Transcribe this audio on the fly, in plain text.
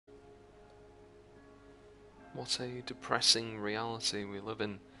What a depressing reality we live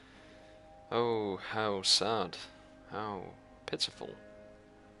in. Oh, how sad. How pitiful.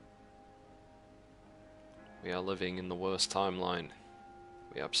 We are living in the worst timeline.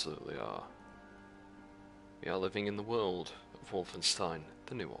 We absolutely are. We are living in the world of Wolfenstein,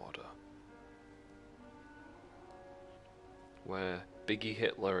 the New Order. Where Biggie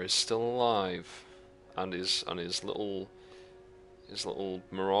Hitler is still alive and his little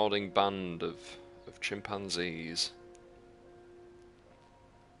marauding band of chimpanzees.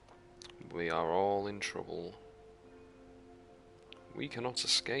 We are all in trouble. We cannot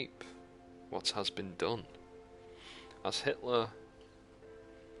escape what has been done. As Hitler,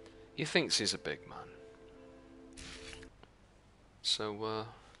 he thinks he's a big man. So,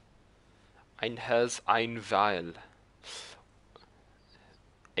 ein Herz, ein Weil.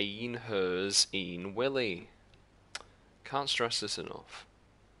 Ein hers, ein Willy. Can't stress this enough.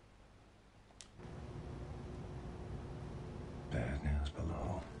 Bad news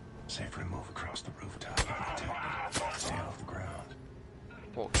below. Safe remove across the rooftop. Protected. Stay off the ground.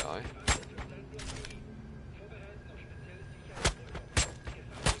 Poor guy.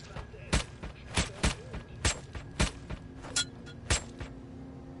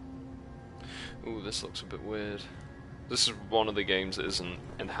 Ooh, this looks a bit weird. This is one of the games that isn't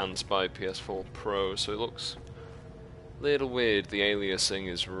enhanced by PS4 Pro, so it looks a little weird. The aliasing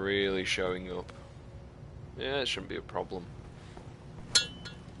is really showing up. Yeah, it shouldn't be a problem.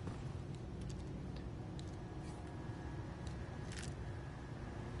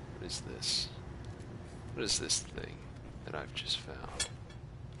 What is this? What is this thing that I've just found?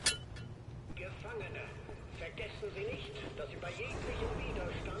 Gefangene, vergessen Sie nicht, dass Sie bei jeglichem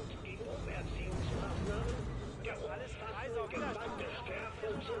Widerstand gegen Umerziehungsmaßnahmen der umfassenden Gewalt des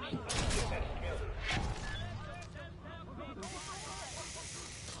Strafvollzugs ausgesetzt werden.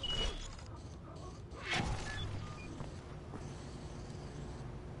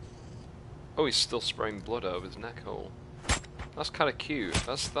 Oh, he's still spraying blood out of his neck hole. That's kind of cute.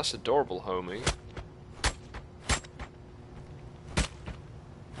 That's adorable, homie.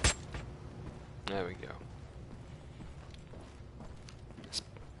 There we go.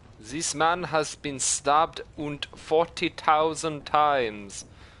 This man has been stabbed 40,000 times.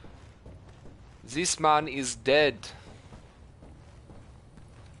 This man is dead.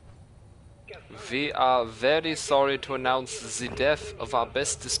 We are very sorry to announce the death of our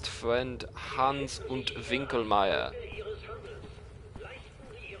bestest friend Hans und Winkelmeier.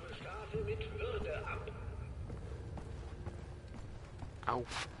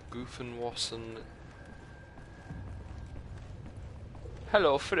 Aufgerufen.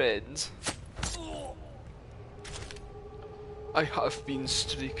 Hello, friends. I have been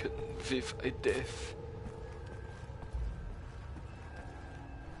stricken with a death.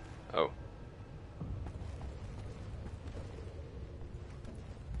 Oh.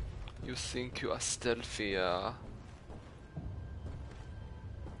 You think you are stealthier?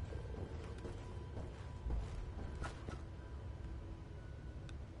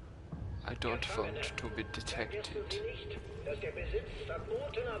 I don't want to be detected.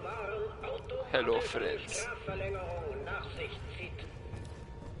 Hello, friends.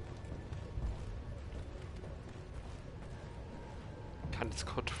 Kann es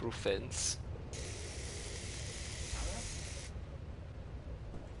cut through fence?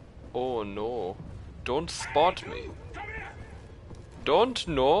 Oh no. Don't spot me. Don't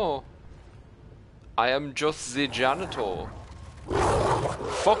know. I am just the janitor.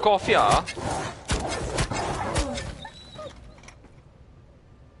 Fuck off, yeah.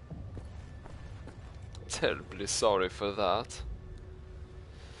 Terribly sorry for that.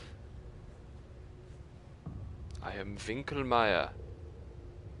 I am Winkelmeier.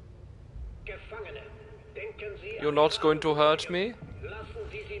 You're not going to hurt me?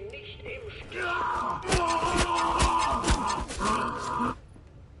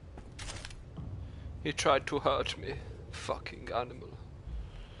 He tried to hurt me. Fucking animal.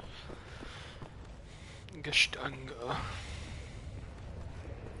 Gestange.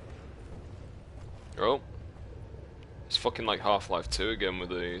 Oh. It's fucking like Half-Life 2 again with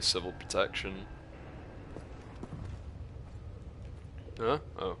the civil protection. Huh?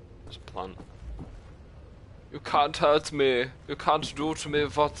 Oh, there's a plant. You can't hurt me. You can't do to me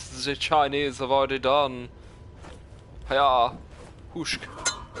what the Chinese have already done. Hiya. Hushk.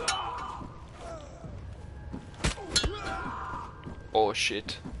 Oh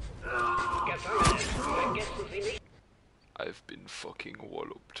shit. I've been fucking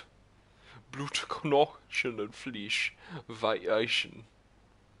walloped. Blut, Knochen und Fleisch weichen.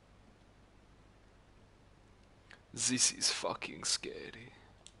 This is fucking scary.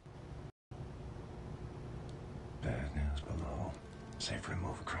 Safer to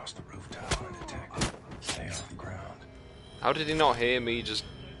move across the rooftop undetected. Stay off the ground. How did he not hear me just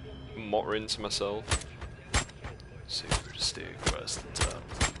muttering to myself? Safer to stay across the top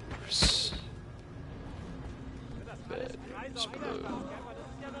of the roofs. Bad news below.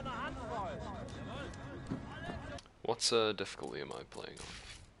 What difficulty am I playing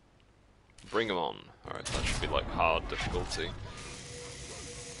on? Bring 'em on. Alright, that should be like hard difficulty.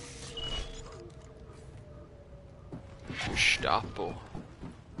 Gestapo.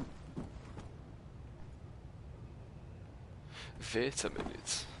 Wait a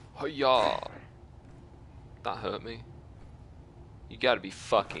minute. Oh yeah. That hurt me. You gotta be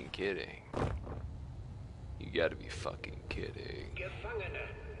fucking kidding. You gotta be fucking kidding. Gefangene,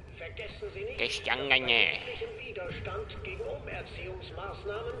 vergessen Sie nicht, Gefangene. dass bei Widerstand gegen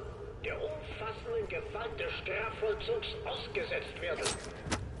Umerziehungsmaßnahmen der umfassenden Gewalt des Strafvollzugs ausgesetzt werden.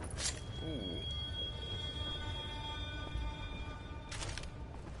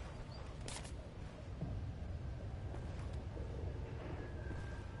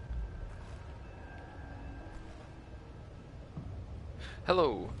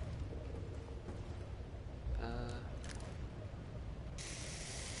 Hello.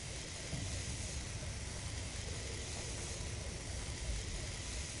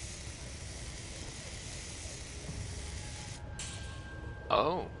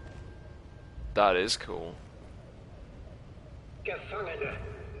 Oh. That is cool. Gefangene,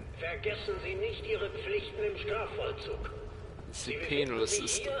 vergessen Sie nicht Ihre Pflichten im Strafvollzug. The Sie penal befinden sich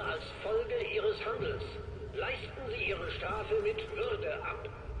system. hier als Folge Ihres Handelns. Leisten Sie Ihre Strafe mit Würde ab.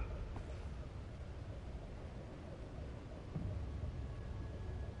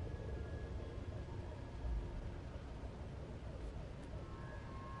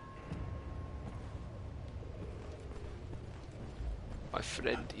 My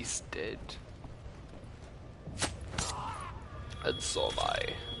friend is dead. And so am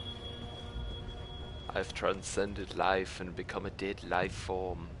I. I've transcended life and become a dead life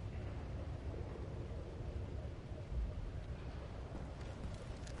form.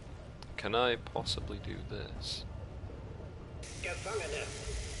 Can I possibly do this? Gefangene,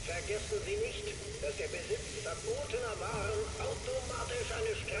 vergessen Sie nicht, dass der Besitz verbotener Waren automatisch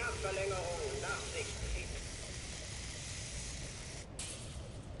eine Strafverlängerung nach sich zieht.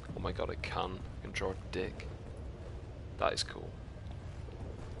 Oh my god, I can draw a dick. That is cool.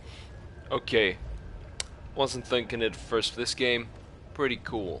 Okay. Wasn't thinking it first for this game. Pretty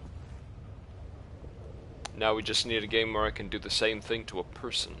cool. Now we just need a game where I can do the same thing to a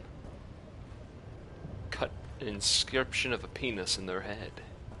person. Cut an inscription of a penis in their head.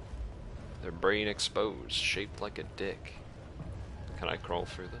 Their brain exposed, shaped like a dick. Can I crawl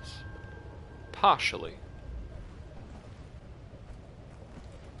through this? Partially.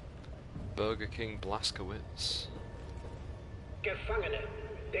 Burger King Blaskowitz. Gefangene,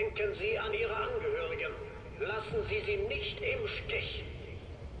 denken Sie an Ihre Angehörigen. Lassen Sie sie nicht im Stich.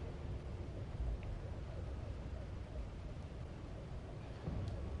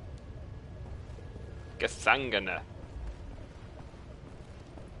 Gefangene.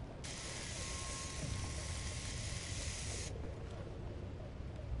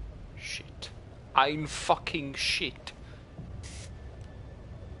 Shit. Ein fucking shit.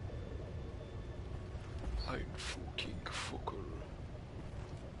 Ein fucking fucker.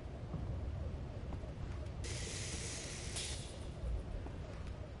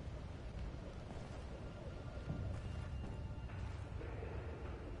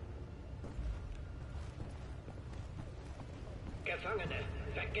 Gefangene,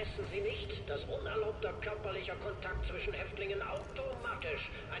 vergessen Sie nicht, dass unerlaubter körperlicher Kontakt zwischen Häftlingen automatisch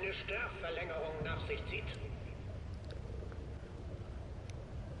eine Strafverlängerung nach sich zieht.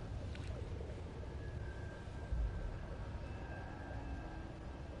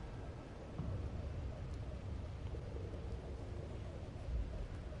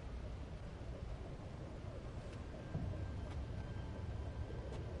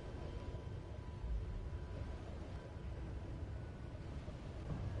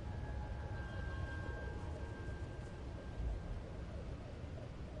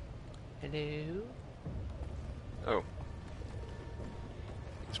 Hello? Oh.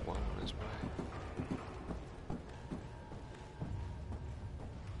 He's one on his way.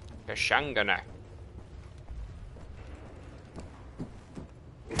 Geschangene.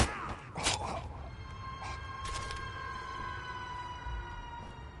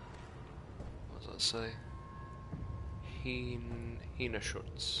 What does that say?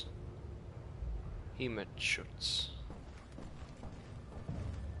 Hinaschutz. Himetschutz.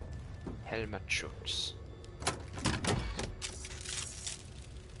 Helmetschutz.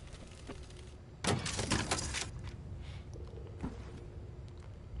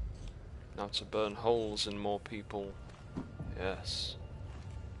 How to burn holes in more people. Yes.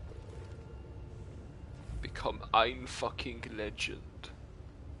 Become ein fucking legend.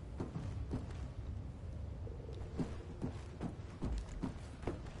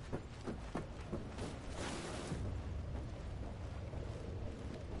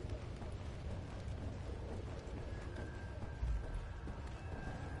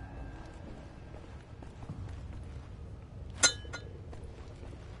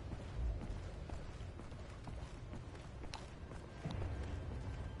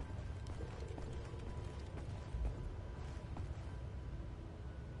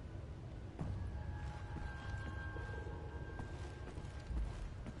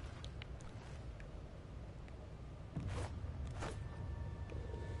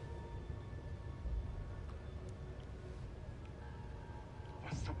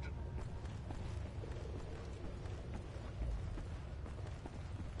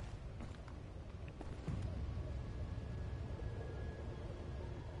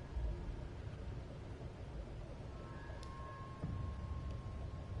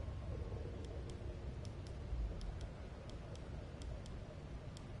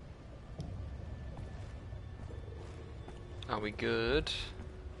 Are we good?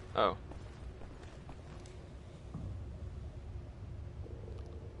 Oh.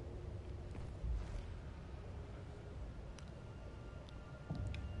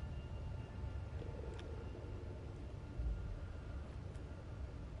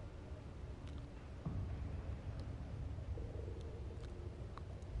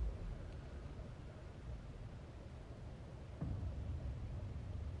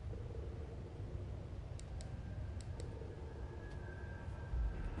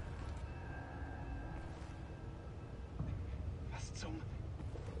 Was zum...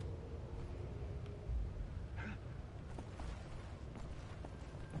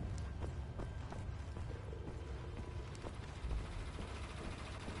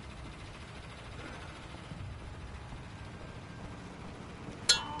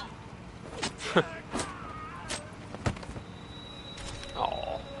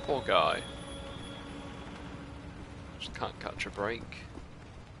 Oh, poor guy. Just can't catch a break.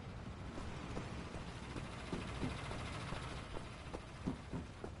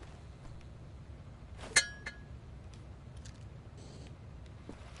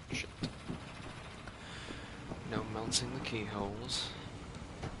 Shit. No melting the keyholes.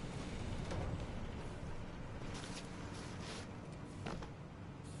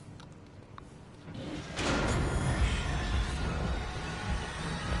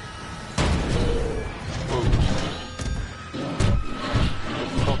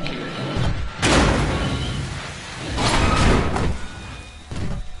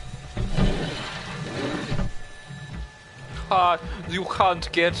 Ha! You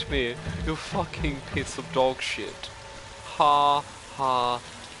can't get me, you fucking piece of dog shit. Ha ha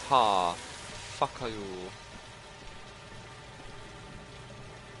ha. Fuck you.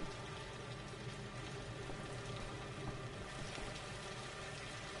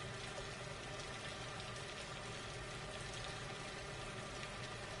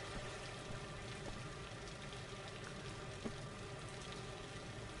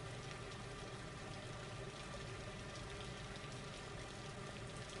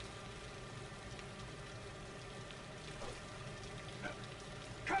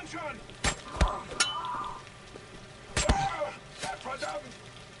 Komm schon! Verdammt!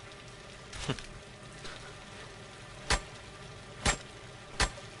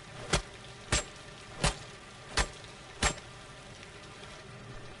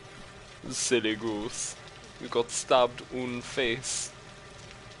 Silly goose. You got stabbed in face.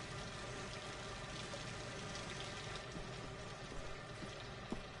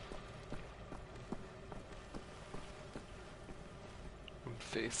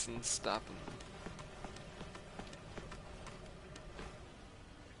 Face and stab him.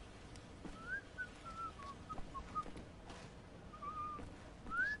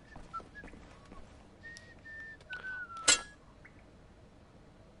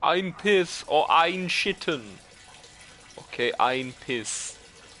 Ein Piss or ein Shitten. Okay, ein Piss.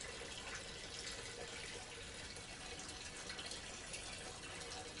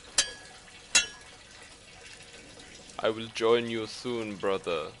 I will join you soon,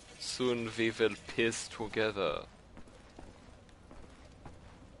 brother. Soon we will piss together.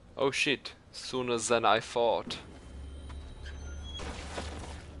 Oh shit, sooner than I thought.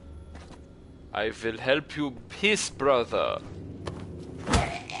 I will help you piss, brother.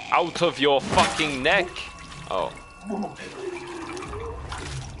 Out of your fucking neck! Oh.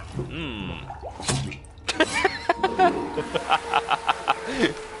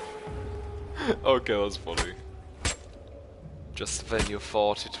 Okay, that's funny. Just when you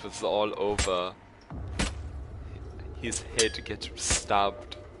thought it was all over, his head gets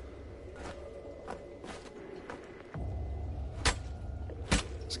stabbed.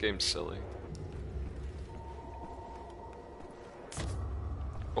 This game's silly.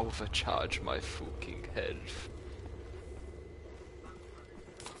 Overcharge my fucking health.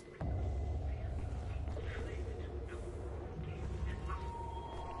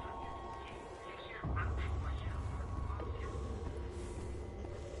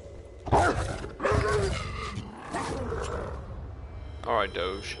 Alright,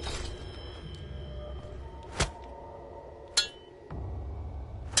 Doge.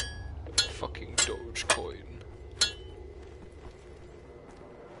 Fucking Dogecoin.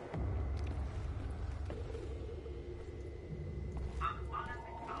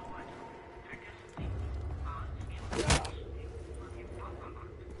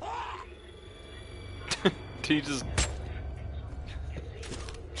 He just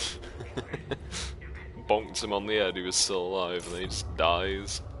bonked him on the head. He was still alive, and then he just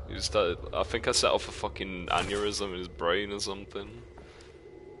dies. He just died. I think I set off a fucking aneurysm in his brain or something.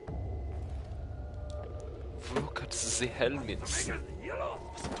 Look at the helmets.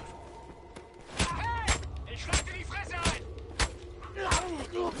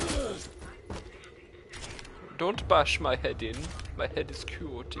 Don't bash my head in. My head is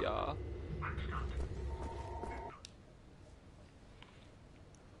cute, yeah.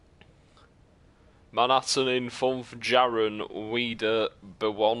 Manhattan in 5 Jahren wieder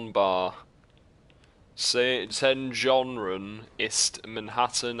bewohnbar. 10 Genren ist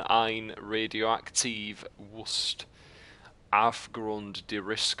Manhattan ein radioaktiv Wust. Aufgrund der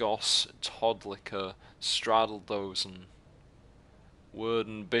Riskos todlicher Strahldosen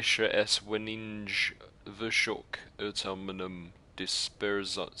wurden bisher es wenig Verschuck Atomen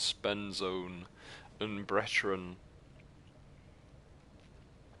Dispersion und Brettern.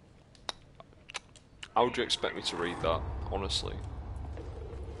 How would you expect me to read that, honestly?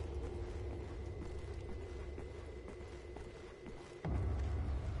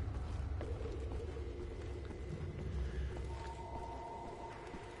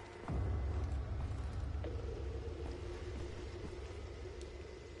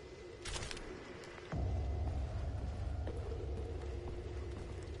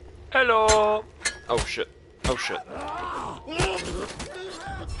 Hello! Oh shit. Oh shit.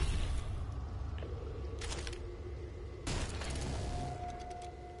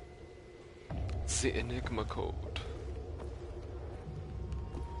 The Enigma code.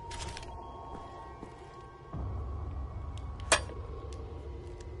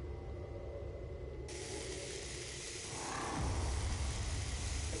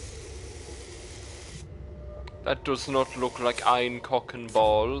 That does not look like iron cock and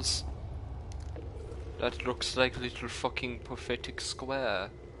balls. That looks like a little fucking prophetic square.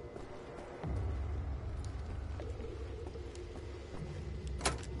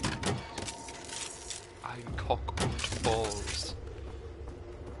 Iron cock and balls.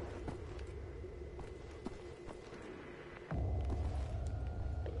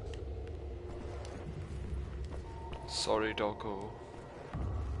 Sorry, doggo.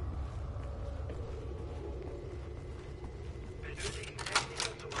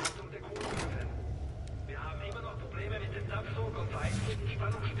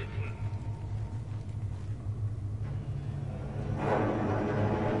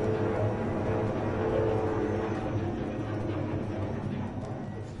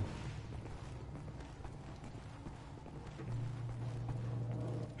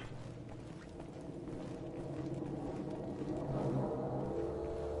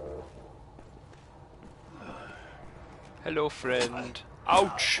 Hello, friend.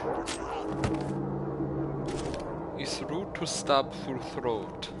 Ouch! It's rude to stab through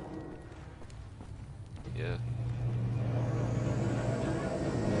throat. Yeah.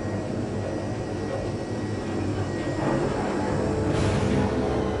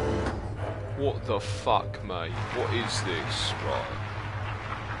 What the fuck, mate? What is this, right?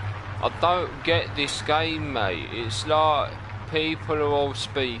 I don't get this game, mate. It's like people are all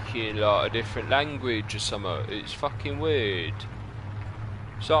speaking like a different language or something. It's fucking weird.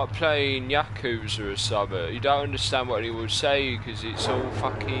 It's like playing Yakuza or something. You don't understand what anyone's saying because it's all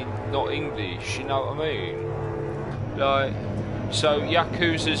fucking not English, you know what I mean? Like, so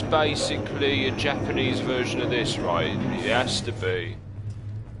Yakuza's basically a Japanese version of this, right? It has to be.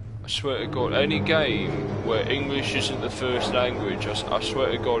 I swear to God, any game where English isn't the first language, I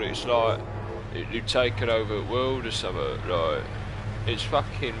swear to God, it's like you've taken over the world or something. Like, it's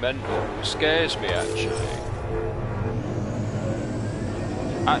fucking mental. It scares me, actually.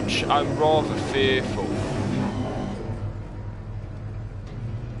 Actually, I'm rather fearful.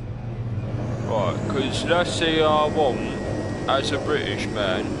 Right, because that's the I want as a British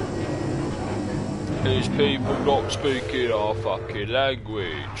man is people not speaking our fucking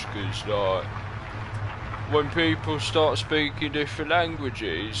language. Because, like, when people start speaking different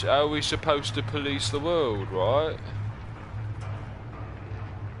languages, how are we supposed to police the world, right?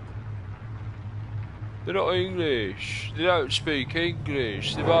 They're not English. They don't speak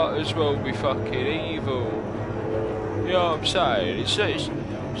English. They might as well be fucking evil. You know what I'm saying? It's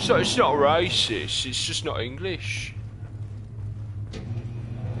not racist. It's just not English.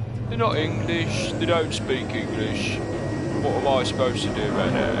 They're not English. They don't speak English. What am I supposed to do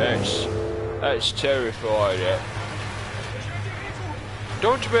about that? That's terrifying. Yeah.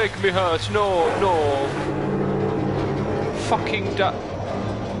 Don't make me hurt. No. Fucking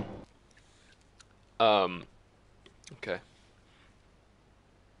okay.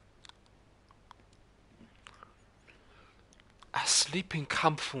 A sleeping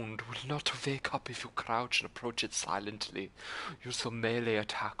kampfhund will not wake up if you crouch and approach it silently. Use a melee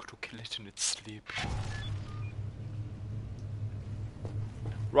attack to kill it in its sleep.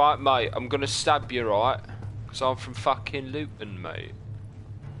 Right, mate, I'm gonna stab you, right? Because I'm from fucking Luton, mate.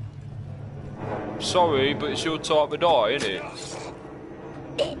 Sorry, but it's your time to die, innit?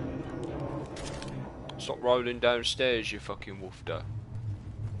 Stop rolling downstairs, you fucking woofter.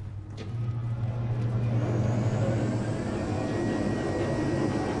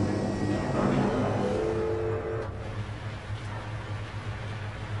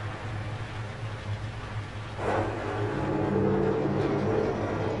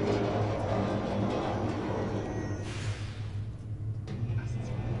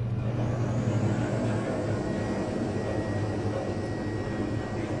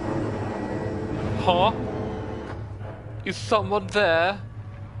 Huh? Is someone there?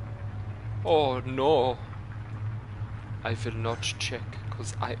 Oh no. I will not check,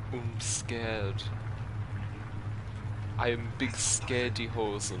 cause I am scared. I am big scaredy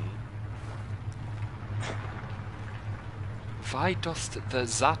hosen. Why dost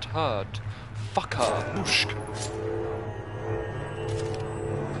that hurt? Fucker, Buschk.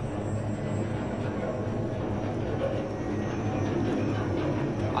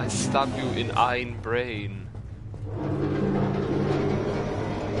 I stab you in ein brain.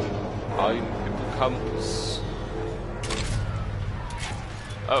 Ein hippocampus.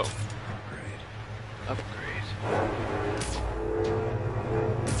 Oh. Upgrade.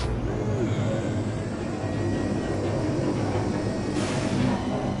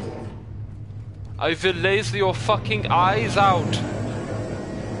 I will laser your fucking eyes out.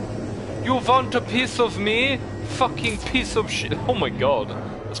 You want a piece of me? Fucking piece of shit. Oh my god.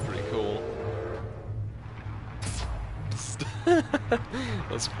 That's pretty cool.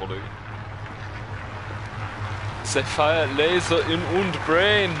 That's funny. Sapphire Laser in und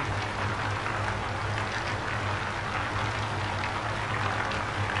Brain.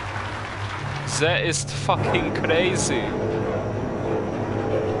 That is fucking crazy.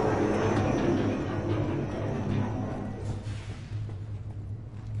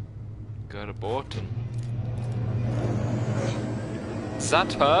 Got a button.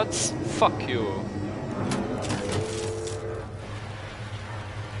 That hurts? Fuck you.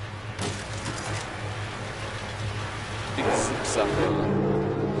 Big zip-zapper.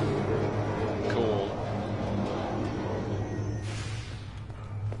 Cool.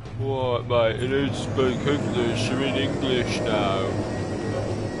 What, mate? You need to speak English. You're in English now.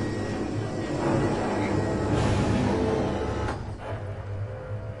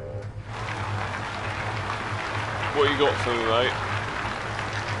 What you got for me, mate?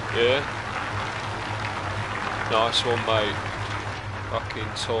 Yeah? Nice one, mate.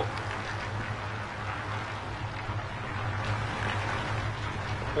 Fucking top.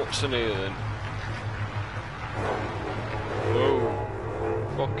 What's in here then? Whoa.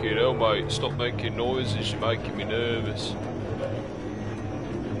 Fucking hell, mate. Stop making noises, you're making me nervous.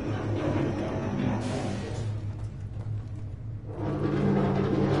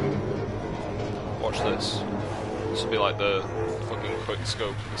 Watch this. This will be like the fucking quick scope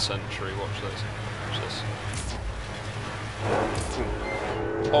of the century. Watch this. Watch this.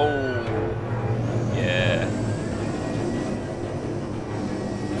 Oh, yeah.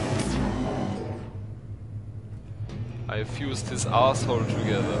 I have fused his asshole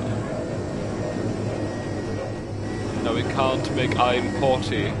together. Now we can't make I'm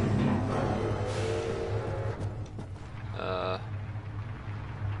potty. I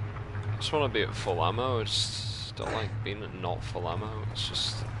just want to be at full ammo. I just don't like being at not full ammo. It's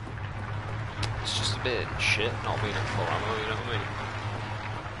just a bit shit not being at full ammo, you know what I mean?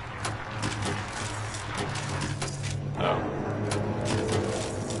 Oh.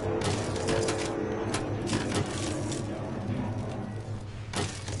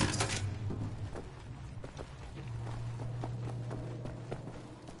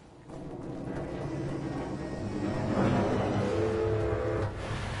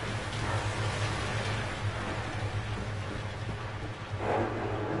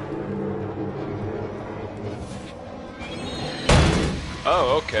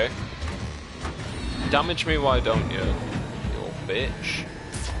 Oh, okay. Damage me, why don't you? You bitch.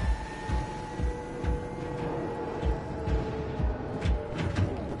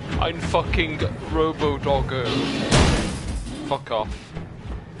 I'm fucking Robo-Doggo. Fuck off.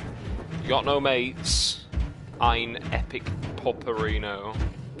 You got no mates. Ein epic Popperino.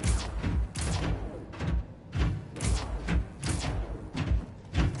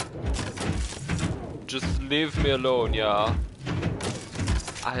 Just leave me alone, yeah?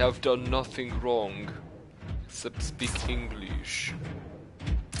 I have done nothing wrong, except speak English.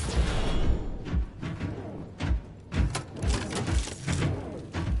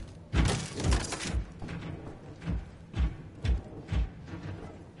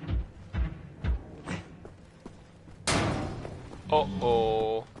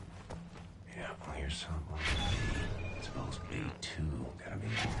 Uh-oh. Yeah, well, here's someone. It's supposed to be two. Gotta be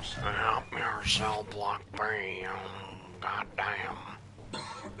here somewhere. Help me or cell block B. Goddamn.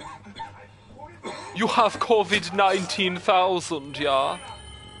 You have COVID-19,000, yeah?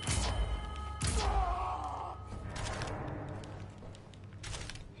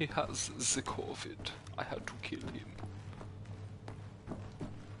 He has the COVID. I had to kill him.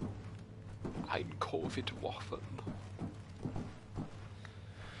 I'm COVID-Waffen.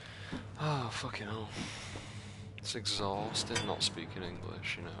 Ah, fucking hell. It's exhausting not speaking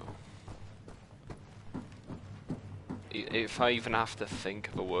English, you know. If I even have to think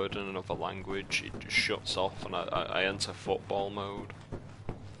of a word in another language, it just shuts off and I enter football mode.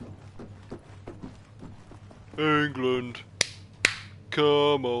 England,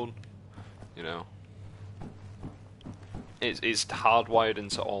 come on. You know. It's hardwired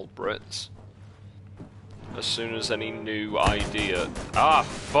into all Brits. As soon as any new idea... Ah,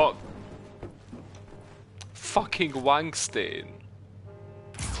 fuck! Fucking Wangstein.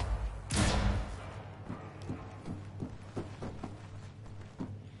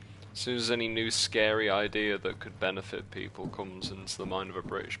 As soon as any new scary idea that could benefit people comes into the mind of a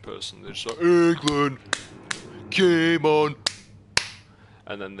British person, they're just like, England, come on,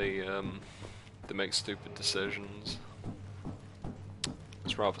 and then they make stupid decisions.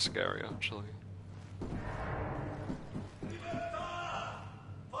 It's rather scary, actually.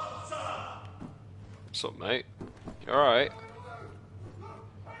 What's up, mate? You alright?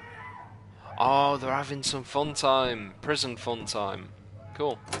 Oh, they're having some fun time. Prison fun time.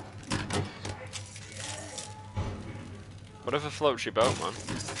 Cool. Whatever floats your boat, man.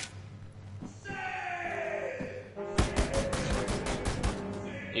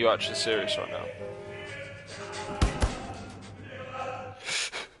 Are you actually serious right now?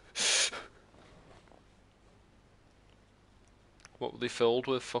 What were they filled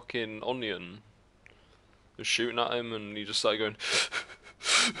with? Fucking onion? Just shooting at him and he just started going...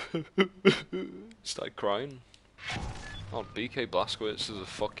 started crying. Oh, BK Blazkowicz is a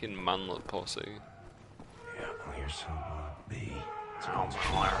fucking manlet pussy. Yeah, well, here's someone. B.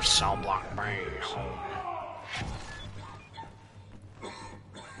 Where's cell block B?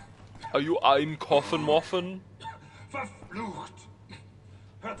 Are you ein Koffenmoffen? Verflucht!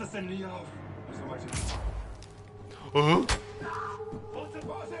 Hört es denn nie auf? So weit ist Huh? Große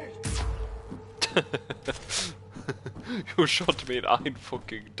Vorsicht! You shot me in ein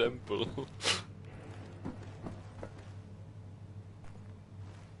fucking temple.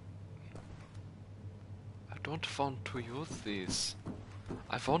 I don't want to use this.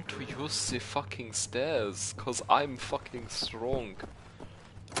 I want to use the fucking stairs, cause I'm fucking strong.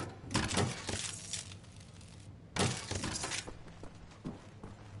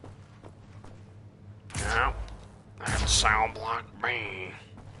 Yeah, that's sound block me.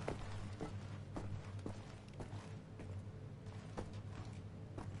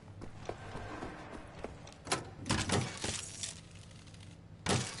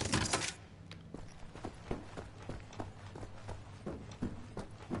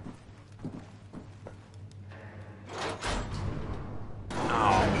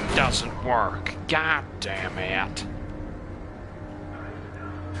 Doesn't work. God damn it.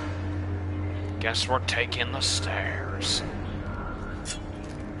 Guess we're taking the stairs.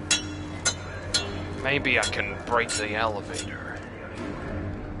 Maybe I can break the elevator.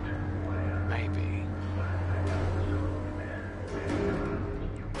 Maybe.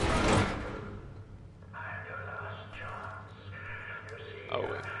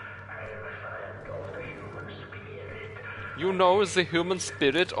 You know, the human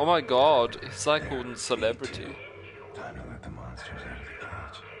spirit. Oh my god, he's like a celebrity. Time to let the monsters out of the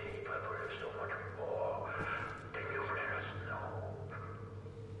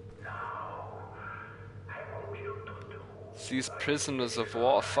cage. These prisoners of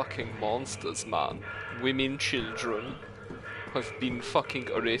war are fucking monsters, man. Women, children have been fucking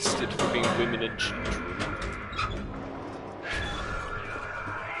arrested for being women and children.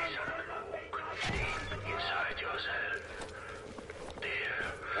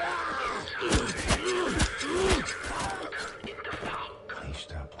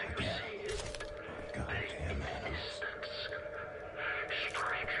 Clenched up like that. Goddamn animals.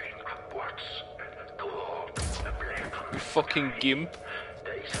 You fucking gimp.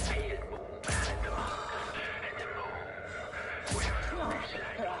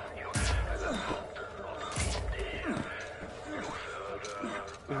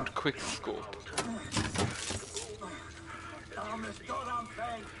 And quickscope.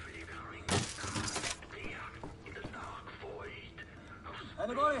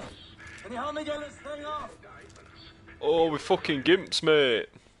 Anybody? Can you help me get this thing off? Oh, we fucking gimps, mate.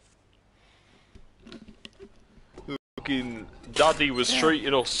 Fucking daddy was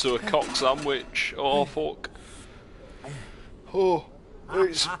treating us to a cock sandwich. Oh, fuck. Oh,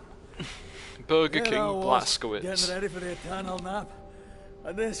 it's Burger King Blaskowitz. Getting ready for the eternal nap.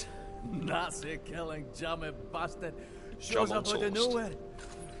 And this Nazi-killing jammy bastard shows Jam on up out of toast. nowhere.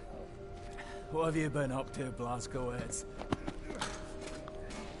 What have you been up to, Blaskowitz?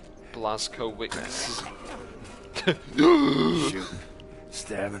 Blaskowitz. Shooting,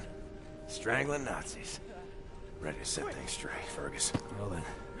 stabbing, strangling Nazis. Ready to set things straight, Fergus. Well then,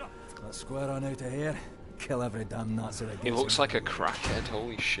 let's square on out of here. Kill every damn Nazi that He gets looks in. like a crackhead,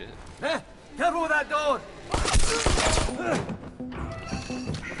 holy shit. Hey, careful with that door!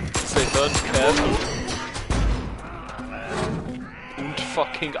 Say very careful. Und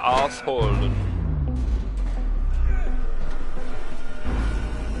fucking Arschholen.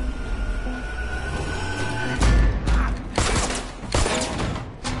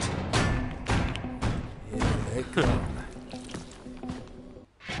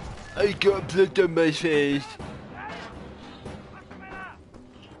 I got blood on my face.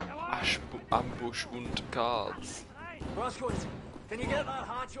 Ambush und Guards. Blaskowitz, can you get that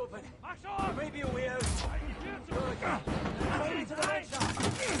hatch open? There may be a way out. Maybe to the right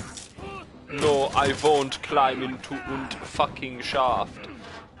shaft. No, I won't climb into und fucking shaft.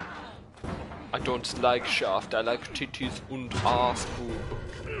 I don't like shaft, I like titties und ass boob.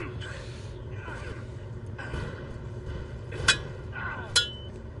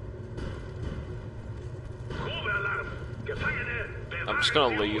 I'm just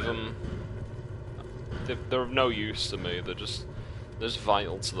gonna leave them. They're of no use to me, they're just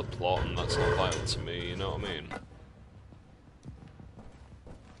vital to the plot, and that's not vital to me, you know what I mean?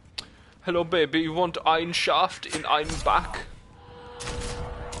 Hello baby, you want ein Shaft in ein Back?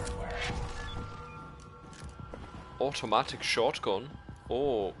 Automatic shotgun?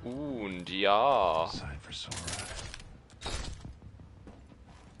 Oh, und ja. Side for Sora.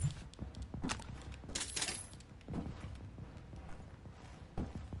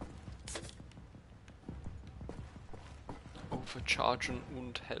 Overchargen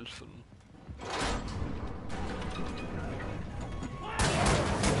und helfen.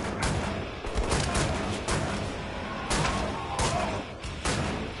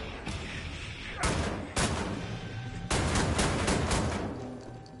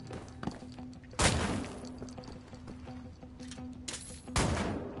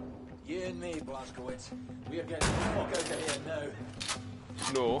 You and me, Blaskowitz. We are getting the fuck out of here now.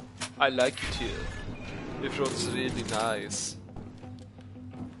 No, I like it here. It was really nice.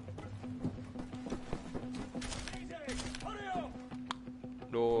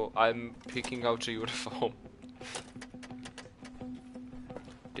 No, I'm picking out a uniform.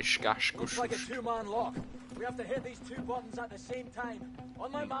 Looks like a two-man lock. We have to hit these two buttons at the same time.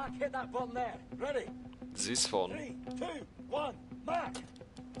 On my mark, hit that button there. Ready? This one. 3, 2, 1, mark!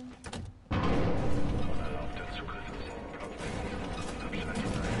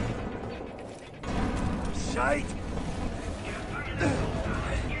 Shite!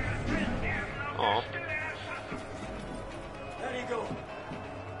 Oh. There you go.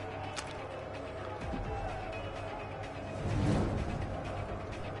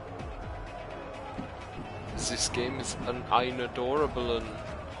 This game is ein adorable.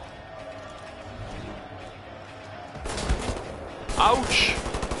 Ouch!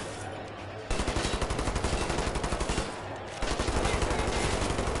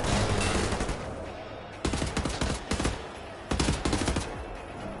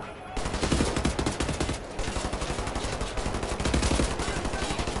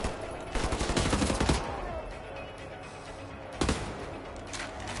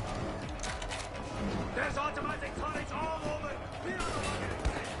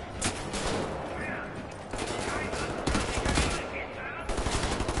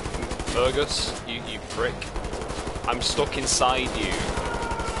 Fergus, you prick. I'm stuck inside you.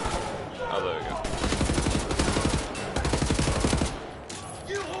 Oh, there we go.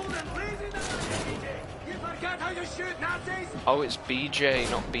 Oh, it's BJ,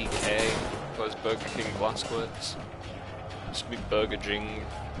 not BK. Those Burger King Blazkowicz. Used to be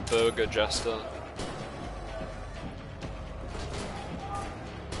Burger Jester.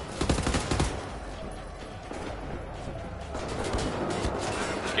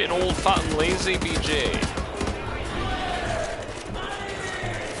 Getting old, fat and lazy, BJ.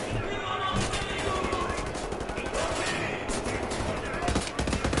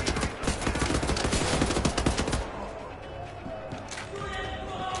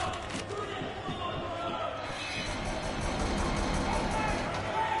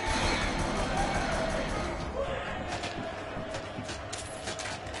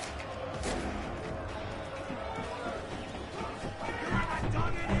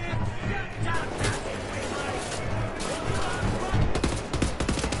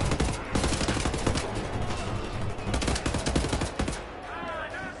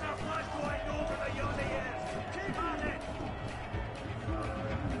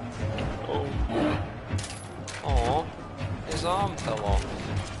 His arm fell off.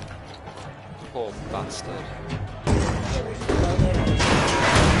 Poor bastard.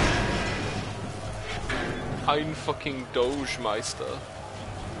 Ein fucking Dogemeister.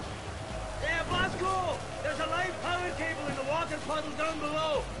 There, Blasco! There's a live power cable in the water puddle down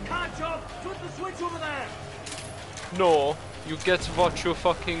below. Can't jump. Put the switch over there. No, you get what you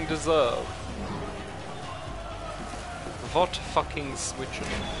fucking deserve. What fucking switching?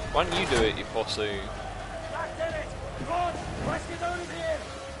 Why don't you do it, you posse?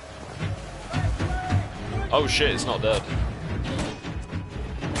 Oh shit, it's not dead.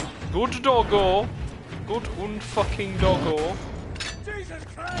 Good doggo. Good unfucking doggo. Jesus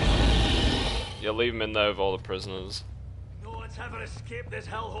Christ! Yeah, leave him in there with all the prisoners. No one's ever escaped this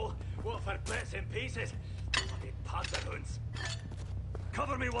hellhole. What for bits and pieces? Bloody pantaloons.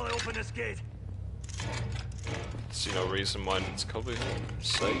 Cover me while I open this gate. See no reason why it's covered.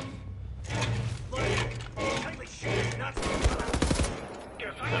 Safe.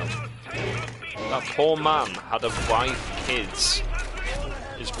 That poor man had a wife, kids.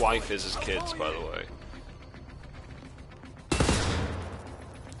 His wife is his kids, by the way.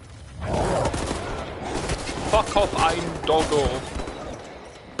 Fuck off, ein doggo.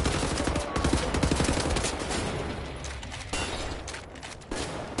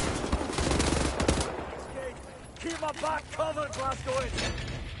 Keep my back covered, Blazkowicz.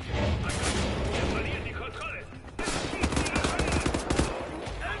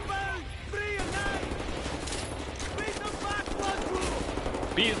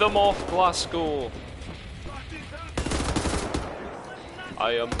 Beat them off, Glasgow.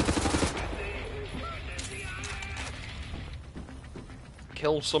 I am.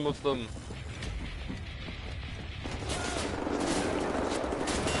 Kill some of them.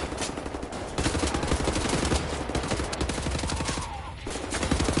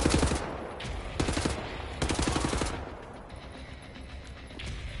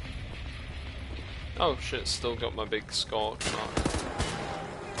 Oh shit, still got my big scorch mark.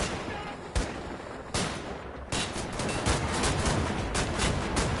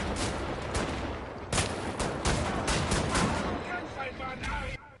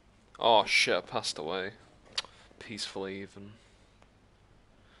 Oh shit, I passed away. Peacefully even.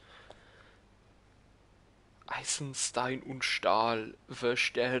 Eisenstein und Stahl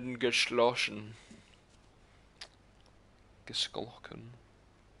verstehen geschlossen. Geschlossen.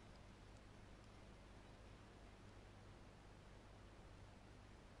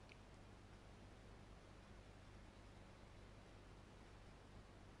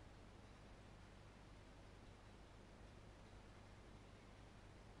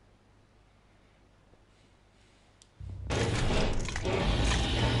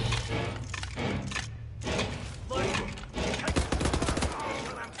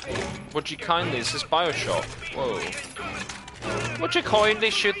 Would you kindly, is this Bioshock? Whoa. Would you kindly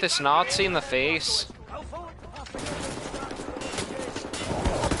shoot this Nazi in the face?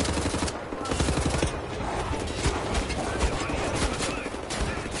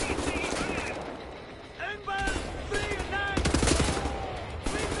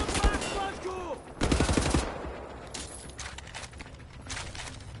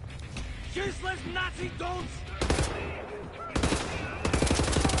 Useless Nazi don'ts!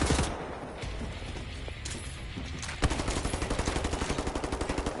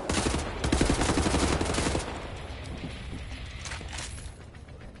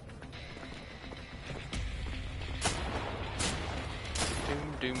 Doom,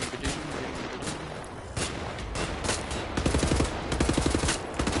 doom, ba-doom, doom, ba-doom.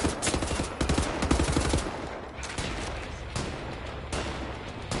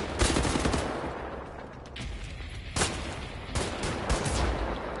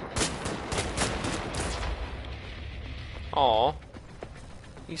 Aw,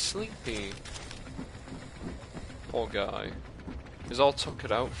 he's sleepy. Poor guy. He's all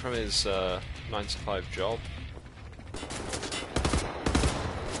tuckered out from his 9 to 5 job.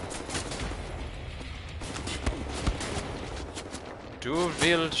 Du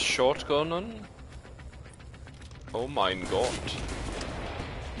willst Shotgunnen? Oh mein Gott.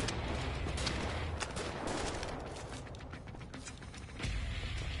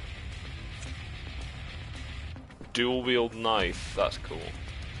 Dual wield knife, that's cool.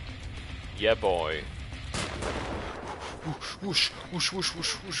 Yeah boy. Whoosh, whoosh, whoosh, whoosh,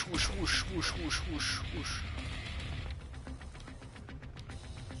 whoosh, whoosh, whoosh, whoosh, whoosh, whoosh, whoosh.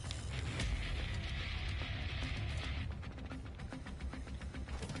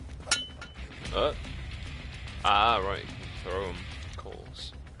 Ah, right. Throw them, of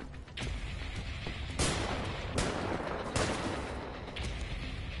course.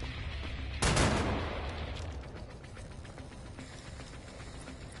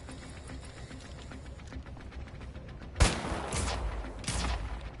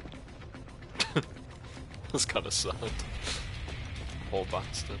 That's kind of sad. Poor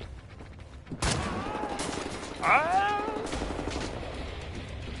bastard. Ah!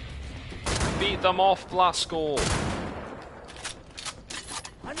 Beat them off, Blasco!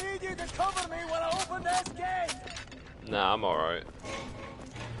 I need you to cover me when I open this gate! Nah, I'm alright.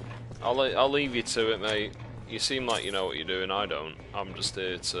 I'll leave you to it, mate. You seem like you know what you're doing, I don't. I'm just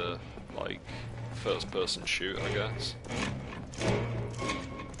here to, like, first person shoot, I guess.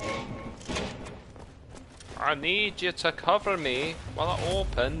 I need you to cover me while I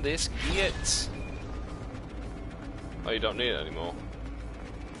open this gate. Oh, you don't need it anymore.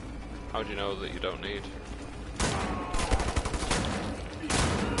 How do you know that you don't need?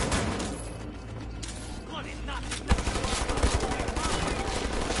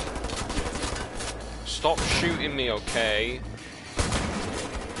 Stop shooting me, okay?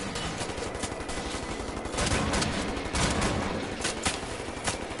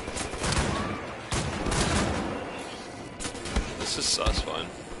 That's fine.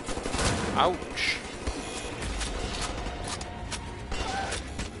 Ouch.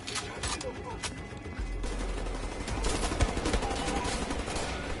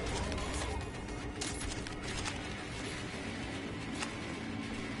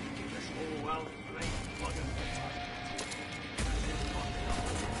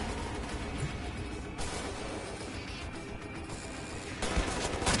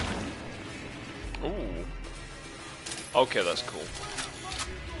 Ooh. Okay, that's cool.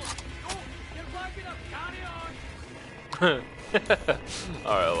 Alright,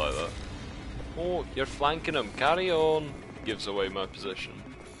 I like that. Oh, you're flanking him, carry on! Gives away my position.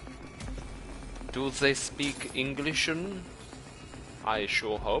 Do they speak English? I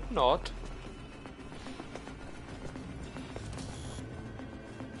sure hope not.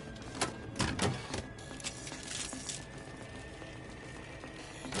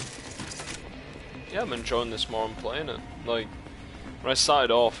 Yeah, I'm enjoying this more. I'm playing it. Like, when I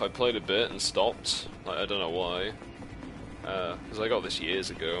started off, I played a bit and stopped. Like, I don't know why. Because I got this years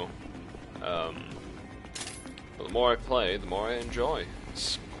ago. But the more I play, the more I enjoy.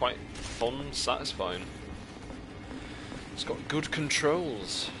 It's quite fun, satisfying. It's got good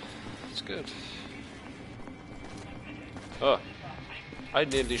controls. It's good. Oh, I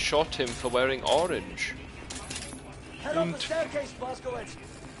nearly shot him for wearing orange. Head up the staircase, Blazkowicz.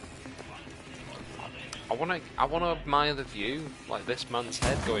 I wanna admire the view, like this man's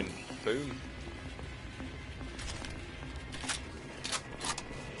head going boom.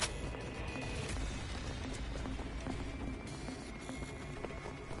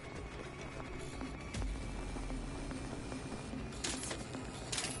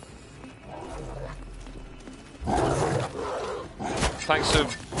 Thanks for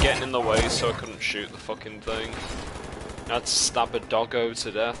getting in the way so I couldn't shoot the fucking thing. I had to stab a doggo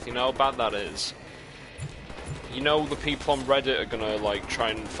to death. You know how bad that is? You know the people on Reddit are gonna like try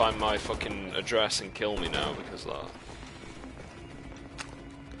and find my fucking address and kill me now because of that.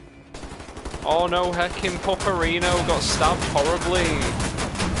 Oh no, heckin' Pupperino got stabbed horribly.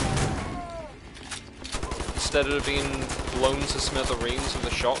 Instead of being blown to smithereens with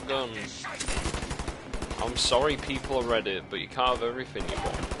a shotgun. I'm sorry people on Reddit, but you can't have everything you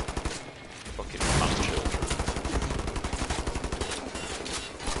want. Fucking fat children.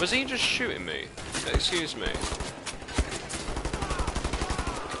 Was he just shooting me? Excuse me.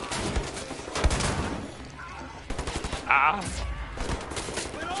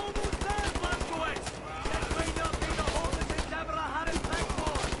 We're almost there, Blaskowitz! This might not be the hardest endeavour I had in peg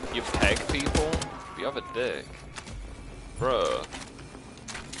for! You peg people? You have a dick. Bruh.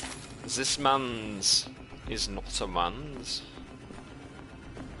 This man's is not a man's.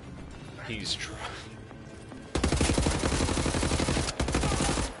 He's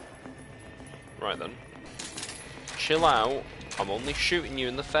Right then. Chill out. I'm only shooting you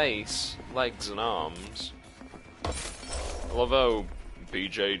in the face, legs and arms. I love how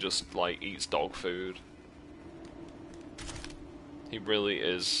BJ just like eats dog food. He really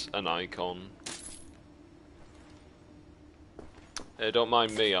is an icon. Hey, don't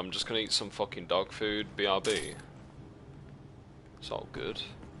mind me, I'm just gonna eat some fucking dog food, BRB. It's all good.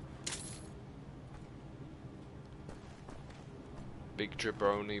 Big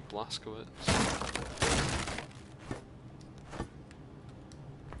jabroni Blaskowitz.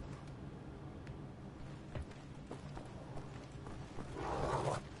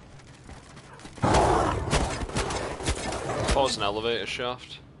 Oh, it's an elevator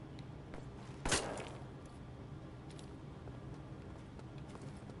shaft.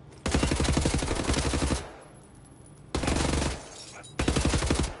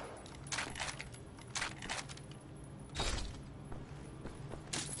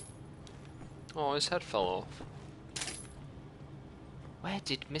 Oh, his head fell off. Where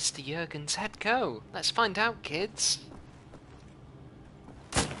did Mr. Jurgen's head go? Let's find out, kids.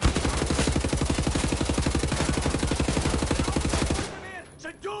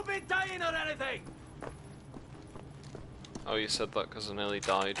 So don't be dying or anything! Oh, you said that because I nearly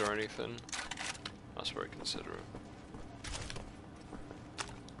died or anything? That's very considerate.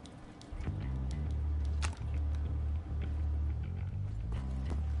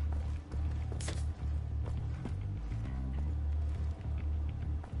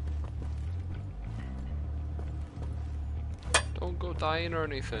 Don't go dying or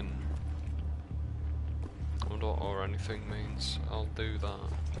anything. I wonder what or anything means. I'll do that.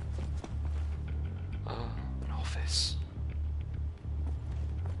 An office.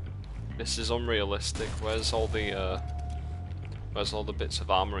 This is unrealistic. Where's all the bits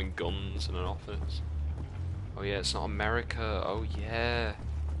of armor and guns in an office? Oh yeah, it's not America. Oh yeah.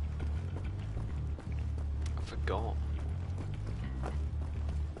 I forgot.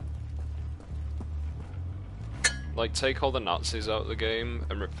 Like, take all the Nazis out of the game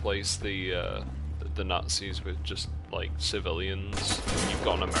and replace the Nazis with just like civilians. You've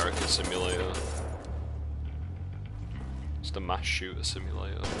got an American simulator. It's the mass shooter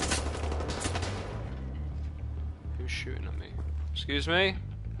simulator. Who's shooting at me? Excuse me?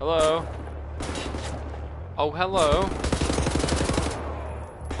 Hello? Oh, hello?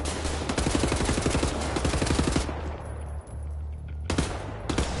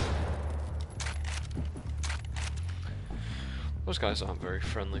 Those guys aren't very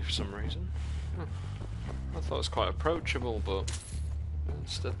friendly for some reason. I thought it was quite approachable, but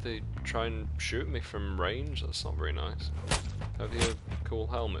instead they try and shoot me from range. That's not very nice. Have you a cool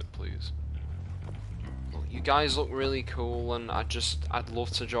helmet, please? Look, you guys look really cool, and I'd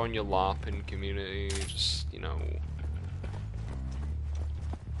love to join your LARPing community. Just, you know.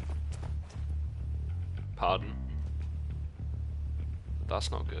 Pardon? That's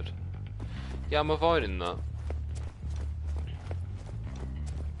not good. Yeah, I'm avoiding that.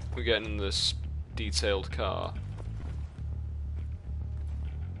 We're getting in this detailed car.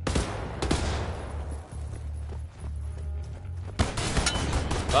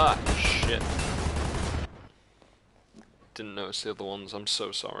 Ah, shit. Didn't notice the other ones, I'm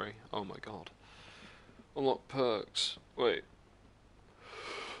so sorry. Oh my god. Unlock perks. Wait.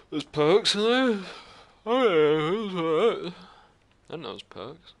 There's perks in there? Oh yeah, there's perks. I didn't know there's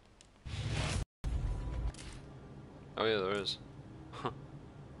perks. Oh yeah, there is.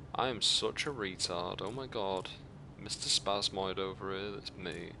 I am such a retard, oh my god. Mr. Spasmoid over here, that's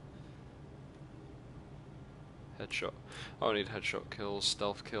me. Headshot. Oh, I need headshot kills,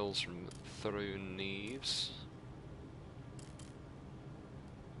 stealth kills from through Neves.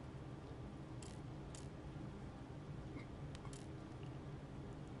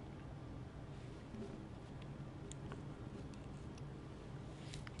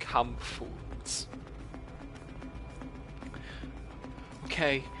 Camp foods.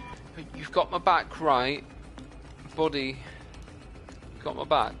 Okay, you've got my back, right? Buddy, you've got my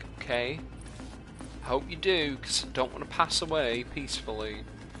back, okay? I hope you do, because I don't want to pass away peacefully.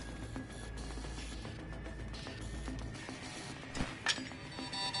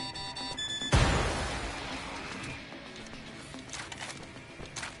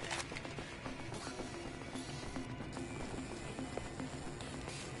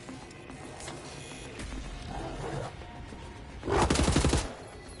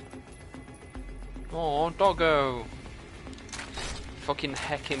 Oh, doggo! Fucking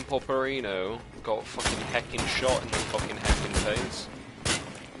heckin' Pupperino got fucking heckin' shot in the fucking heckin' face.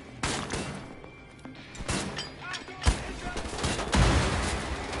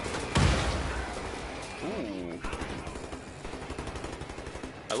 Ooh.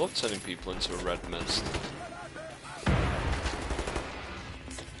 I love turning people into a red mist.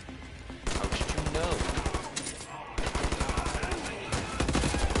 How did you know?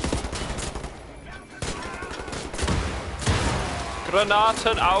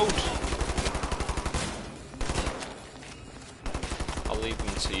 Granaten out! I'll leave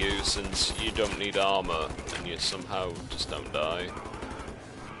them to you since you don't need armor and you somehow just don't die.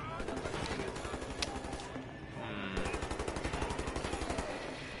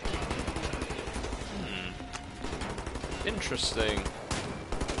 Interesting.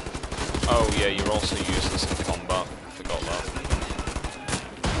 Oh yeah, you're also useless in combat. I forgot that.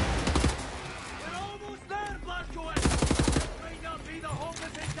 We're almost there, Blazkowicz! Might not be the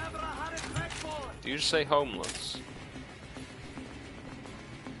homeless endeavor I had it meant for! Did you just say homeless?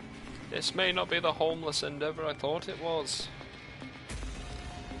 This may not be the homeless endeavor I thought it was.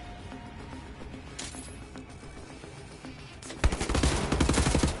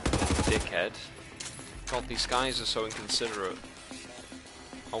 Dickhead. God, these guys are so inconsiderate.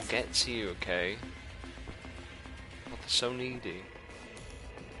 I'll get to you, okay? God, they're so needy.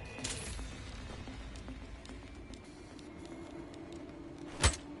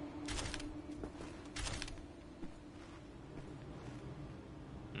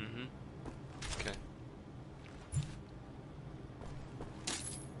 Okay.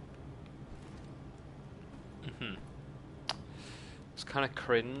 It's kind of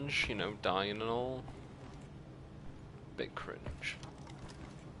cringe, you know, dying and all. Bit cringe.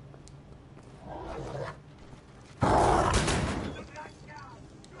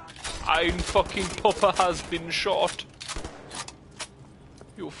 Ein fucking pupper has been shot.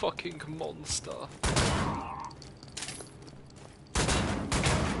 You fucking monster.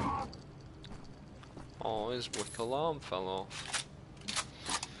 Oh, his wick alarm fell off.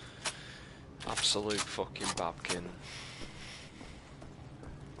 Absolute fucking babkin.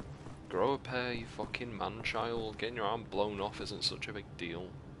 Grow a pair, you fucking man-child. Getting your arm blown off isn't such a big deal.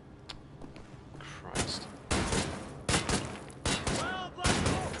 Christ. Well,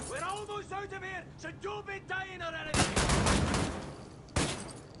 Blazko, we're almost out of here, so don't be dying or anything!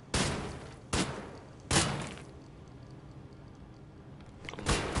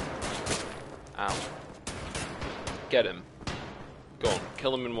 Ow. Get him. Go on,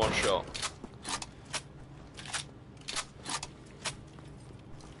 kill him in one shot.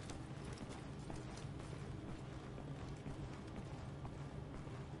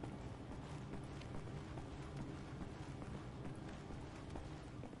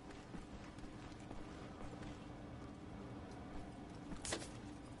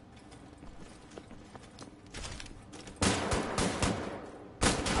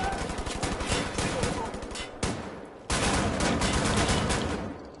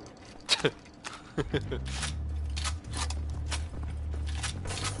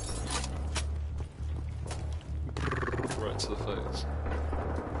 Right to the face.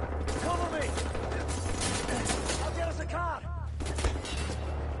 Cover me! I'll get us a car!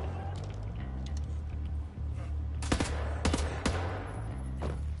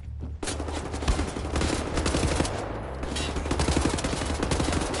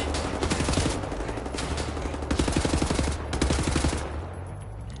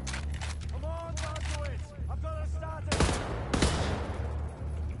 Come on, Blazkowicz! I've got us started!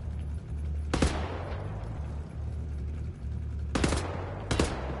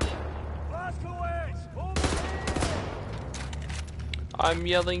 Blazkowicz! Over here! I'm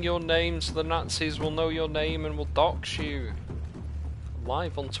yelling your name so the Nazis will know your name and will dox you.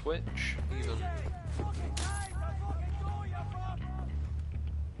 Live on Twitch, even. Fucking time to fucking go, you fuck!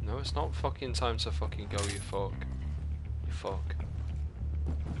 No, it's not fucking time to fucking go, you fuck. You fuck.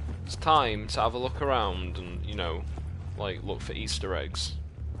 It's time to have a look around and, you know, like, look for Easter eggs.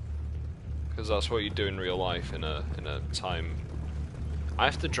 Because that's what you do in real life in a time. I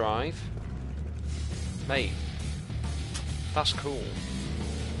have to drive? Mate. That's cool.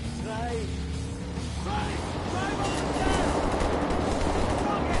 Drive! Drive! Drive up the stairs!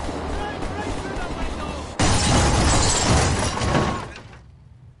 Fuck it! Drive right through the window!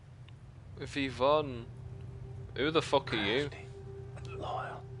 If Yvonne. Who the fuck are you?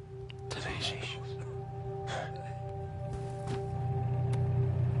 Loyal. Tenacious.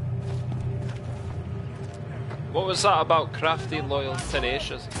 What was that about crafty, loyal,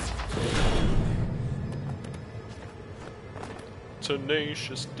 tenacious?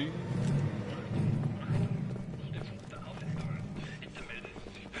 Tenacious dude.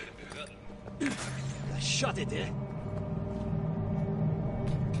 shut it, eh?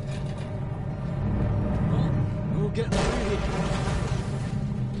 We'll get through here.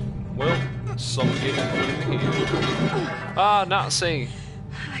 Well, some getting through here. Ah, Nazi!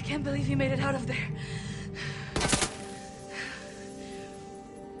 I can't believe you made it out of there.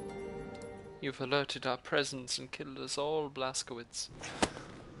 You've alerted our presence and killed us all, Blazkowicz.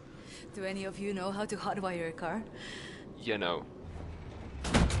 Do any of you know how to hotwire a car? You know.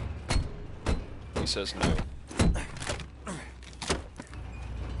 He says no.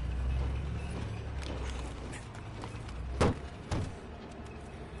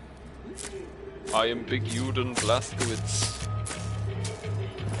 I am Big Juden Blazkowicz.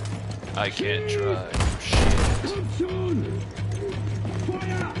 I can't drive. Shit.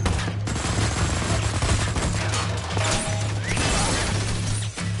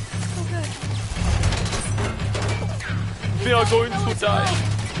 We are going to die.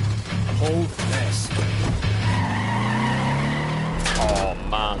 Hold this. Oh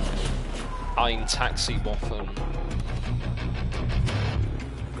man. Ein Taxiwaffen.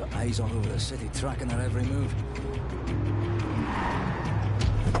 Got eyes all over the city, tracking her every move.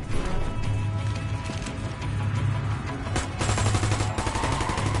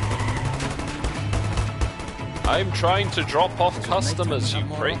 I'm trying to drop off customers, you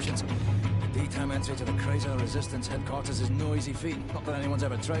prick. Daytime entry to the Chrysler Resistance headquarters is no easy feat. Not that anyone's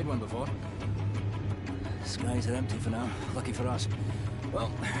ever tried one before. Skies are empty for now. Lucky for us.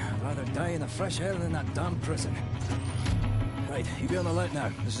 Well, I'd rather die in the fresh air than in that damn prison. Right, you be on the alert now.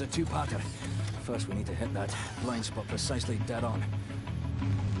 This is a two-parter. First, we need to hit that blind spot precisely dead on.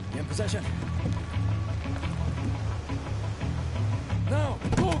 You in position? Now!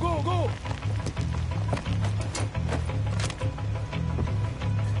 Go, go, go!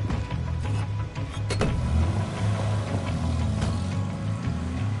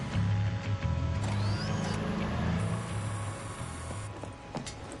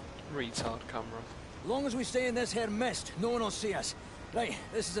 Retard camera. As long as we stay in this here mist, no one will see us. Right,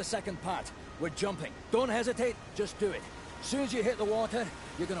 this is the second part. We're jumping. Don't hesitate, just do it. As soon as you hit the water,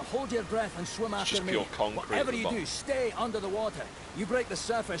 you're gonna hold your breath and swim after just me. pure concrete Whatever at the you bottom. do, stay under the water. You break the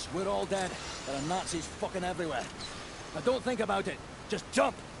surface, we're all dead. There are Nazis fucking everywhere. Now don't think about it. Just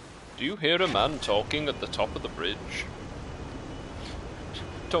jump. Do you hear a man talking at the top of the bridge?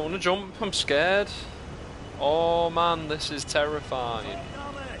 Don't wanna jump, I'm scared. Oh man, this is terrifying.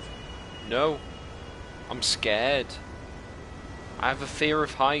 No, I'm scared. I have a fear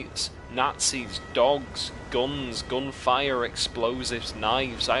of heights, Nazis, dogs, guns, gunfire, explosives,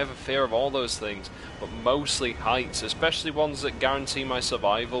 knives. I have a fear of all those things, but mostly heights, especially ones that guarantee my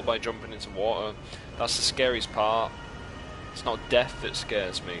survival by jumping into water. That's the scariest part. It's not death that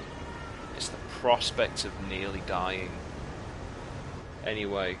scares me, it's the prospect of nearly dying.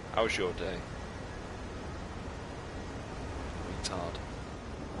 Anyway, how was your day? Retard.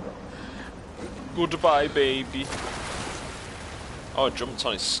 Goodbye, baby. Oh, I jumped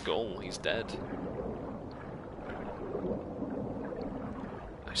on his skull. He's dead.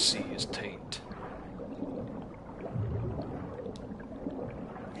 I see his taint.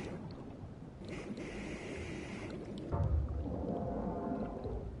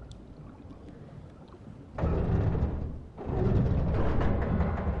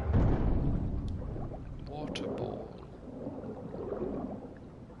 Water ball.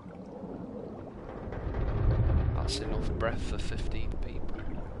 That's enough breath for 15 people.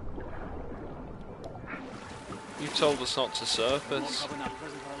 You told us not to surface. I've been in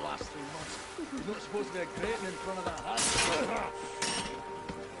prison for the last 3 months. There's not supposed to be a grating in front of that house.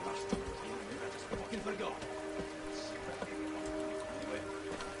 Fucking forgot. Anyway,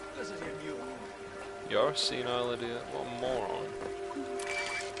 this is your new home. You're a senile idiot. What a moron.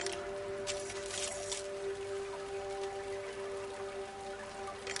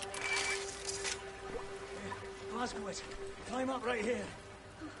 Blazkowicz, climb up right here.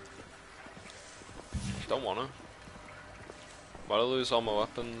 Don't wanna. Why'd I lose all my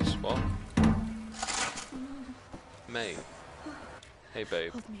weapons? What? May. Hey,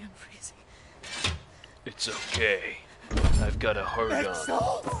 babe. Hold me, I'm freezing. It's okay. I've got a hard on.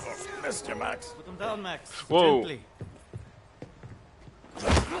 Mr. Max. Put them down, Max. Whoa. Gently.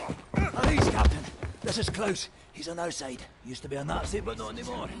 Please, Captain. This is Klaus. He's on our side. Used to be a Nazi, but not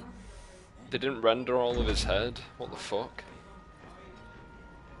anymore. They didn't render all of his head. What the fuck?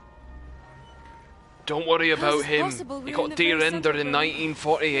 Don't worry about him. He got de-rendered in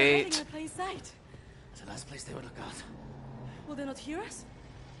 1948. It's the last place they would look at. Will they not hear us?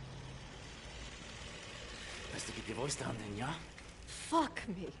 Best to keep your voice down then, yeah? Fuck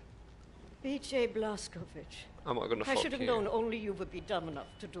me. B.J. Blazkowicz. I'm not gonna I fuck should have you. known only you would be dumb enough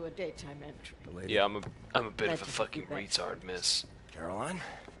to do a daytime entry. Yeah, I'm a bit Glad of a to fucking have you back. retard, miss. Caroline,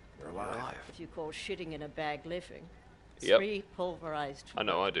 you're alive. If you call shitting in a bag living. Yep. 3 pulverized. I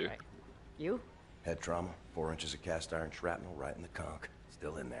know I do. vertebrae. You? Head trauma, 4 inches of cast iron shrapnel right in the conch.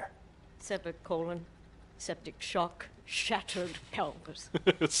 Still in there. Severed colon, septic shock, shattered pelvis.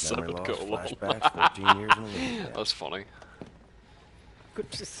 Memory Severed loss, colon. flashbacks, 14 years in a lead. That's funny. Good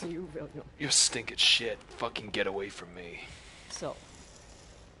to see you, William. You're stinking shit. Fucking get away from me. So,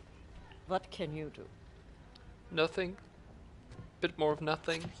 what can you do? Nothing. Bit more of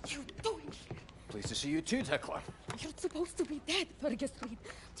nothing. What are you doing here? Pleased to see you too, Tekla. You're supposed to be dead, Fergus Reed.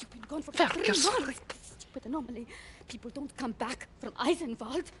 You've been gone for Fergus 3 months. Stupid anomaly. People don't come back from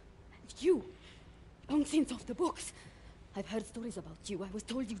Eisenwald. And you, long since off the books. I've heard stories about you. I was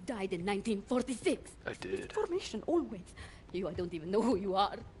told you died in 1946. I did. Information, always. You, I don't even know who you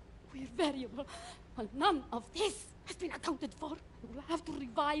are. We're variable. Well, none of this has been accounted for. I will have to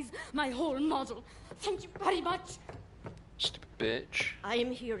revise my whole model. Thank you very much. Stupid bitch. I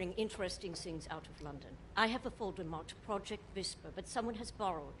am hearing interesting things out of London. I have a folder marked Project Whisper, but someone has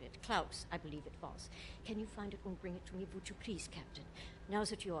borrowed it. Klaus, I believe it was. Can you find it and bring it to me, would you please, Captain? Now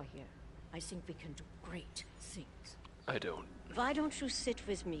that you are here, I think we can do great things. I don't. Why don't you sit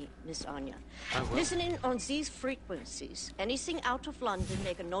with me, Miss Anya? I will. Listen in on these frequencies. Anything out of London,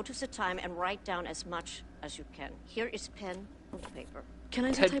 make a note of the time and write down as much as you can. Here is pen and paper. Can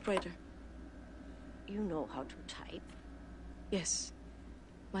I do Ted- typewriter? You know how to type. Yes.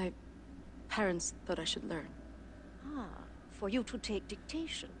 My parents thought I should learn. Ah, for you to take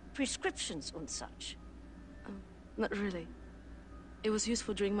dictation, prescriptions and such. Not really. It was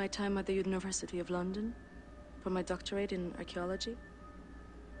useful during my time at the University of London for my doctorate in archaeology.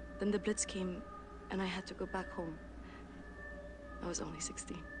 Then the Blitz came and I had to go back home. I was only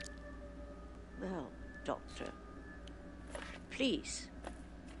 16. Well, Doctor, please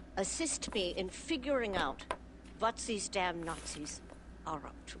assist me in figuring out what these damn Nazis are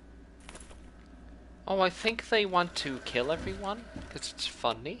up to. Oh, I think they want to kill everyone because it's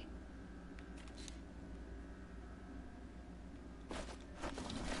funny.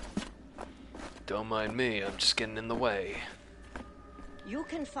 Don't mind me, I'm just getting in the way. You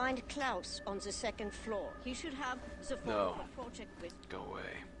can find Klaus on the 2nd floor. He should have the phone No. for Project with. Go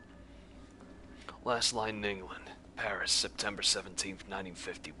away. Last line in England. Paris, September 17th,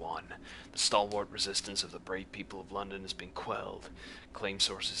 1951. The stalwart resistance of the brave people of London has been quelled. Claim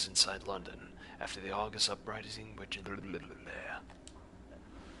sources inside London. After the August uprising, which... Blah, blah, blah, blah.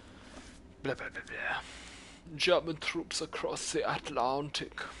 Blah, blah, blah, blah. German troops across the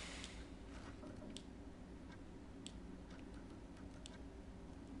Atlantic.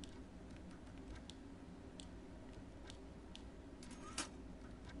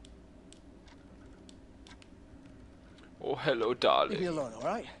 Oh, hello, darling. Leave me alone, all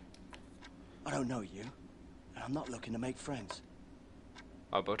right? I don't know you, and I'm not looking to make friends.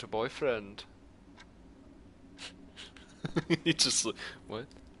 How about a boyfriend? He just... What?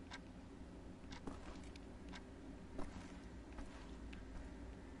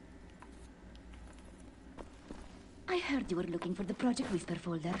 I heard you were looking for the Project Whisper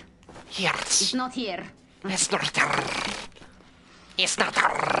folder. Yes. It's not here. It's not her. It's not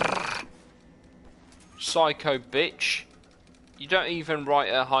her. Psycho bitch. You don't even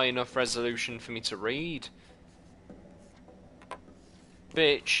write a high enough resolution for me to read.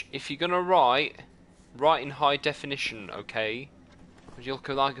 Bitch, if you're gonna write in high definition, okay? You look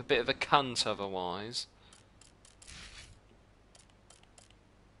like a bit of a cunt otherwise.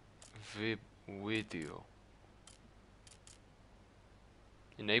 Video.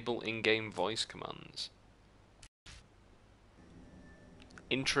 Enable in-game voice commands.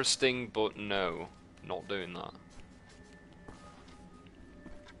 Interesting, but no. Not doing that.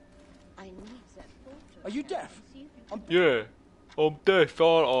 I need that photo. Are you deaf? Yeah, I'm deaf,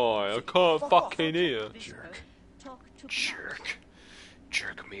 aren't I? I can't fucking hear. Jerk. Talk to Jerk.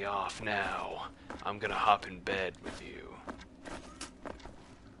 Jerk me off now. I'm gonna hop in bed with you.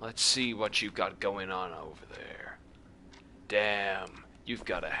 Let's see what you've got going on over there. Damn, you've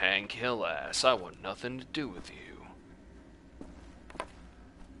got a Hank Hill ass. I want nothing to do with you.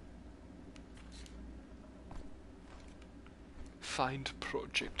 Find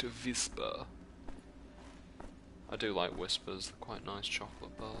Project Whisper. I do like Whispers, they're quite nice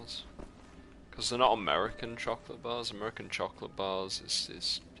chocolate bars. Because they're not American chocolate bars. American chocolate bars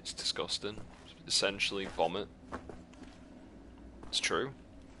is disgusting. It's essentially vomit. It's true.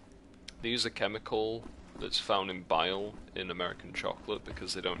 They use a chemical that's found in bile in American chocolate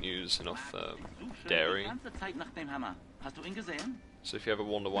because they don't use enough dairy. So if you ever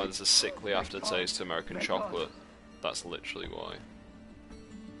wonder why there's a sickly aftertaste to American chocolate, that's literally why.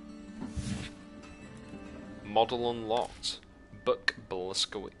 Model unlocked. Buck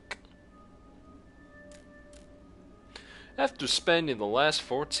Blaskowick. After spending the last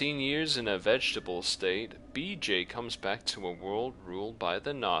 14 years in a vegetable state, BJ comes back to a world ruled by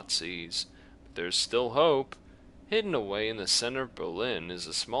the Nazis. But there's still hope. Hidden away in the center of Berlin is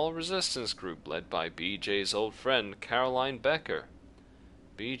a small resistance group led by BJ's old friend Caroline Becker.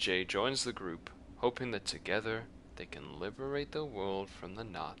 BJ joins the group, hoping that together they can liberate the world from the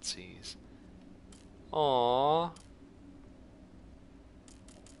Nazis. Aww.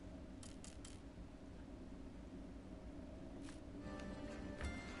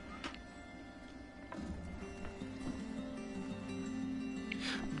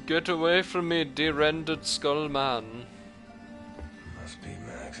 Get away from me, de-rendered skull man. Must be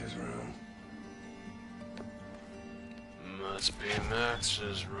Max's room. Must be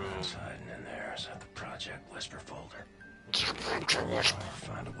Max's room. What's hiding in there? Is that the Project Whisper folder? I'll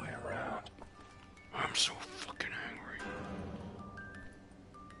find a way around. I'm so fucking angry.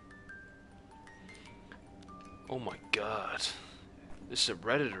 Oh my god. This is a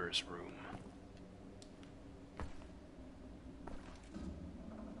Redditor's room.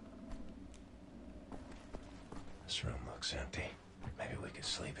 This room looks empty. Maybe we could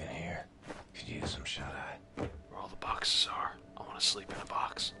sleep in here. Could use some shut-eye. Where all the boxes are. I want to sleep in a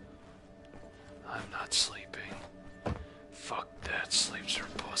box. I'm not sleeping. Fuck that. Sleeps for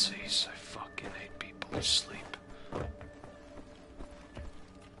pussies. I fucking hate people who sleep.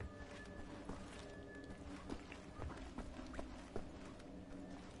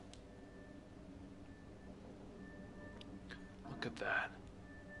 Look at that.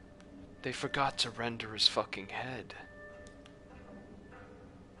 They forgot to render his fucking head.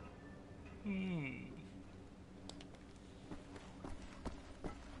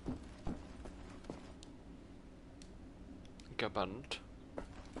 Geband.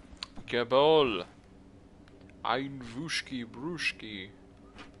 Gebol. Ein Wuschki Bruschki.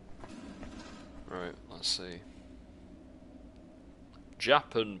 Right, let's see.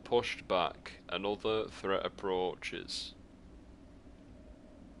 Japan pushed back. Another threat approaches.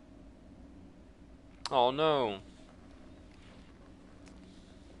 Oh no.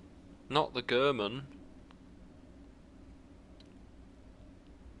 Not the German.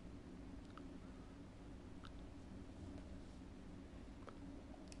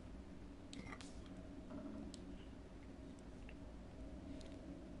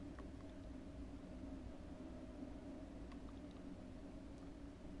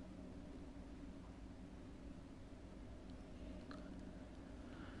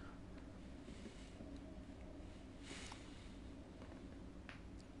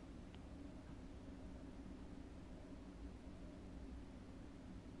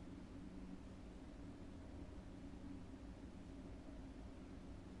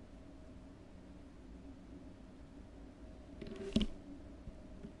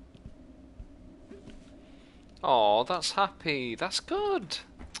 Oh, that's happy. That's good.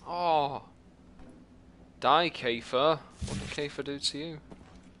 Oh. Die, Kafer. What did Kafer do to you?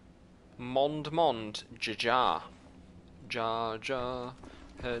 Mond, ja. Ja, ja.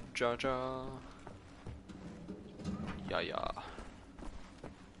 Head, ja, ja. Ya, ya.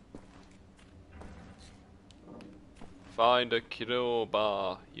 Find a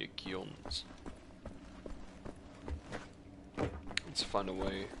crowbar, you cunts. Let's find a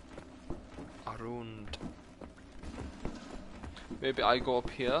way around. Maybe I go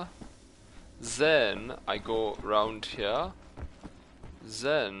up here, then I go round here,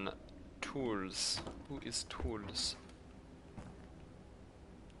 then tools. Who is tools?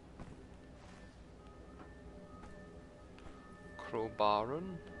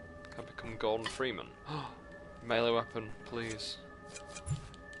 Crowbaron? Can I become Gordon Freeman? Melee weapon, please.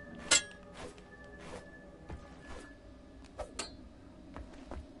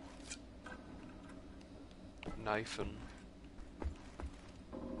 Knifen.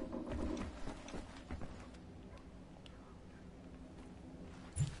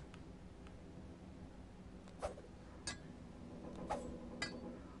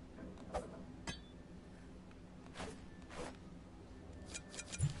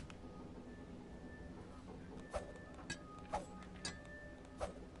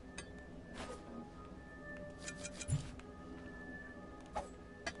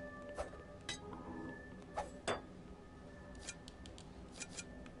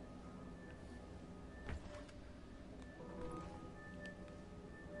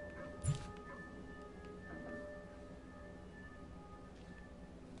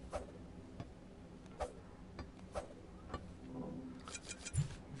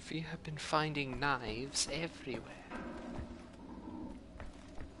 We have been finding knives everywhere.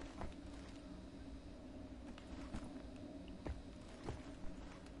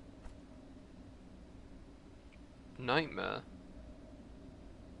 Nightmare?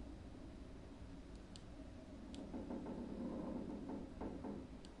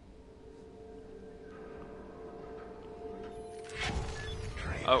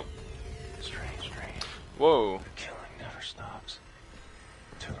 Oh. Strange. Whoa. The killing never stops.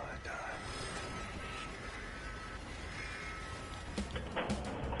 Till I die.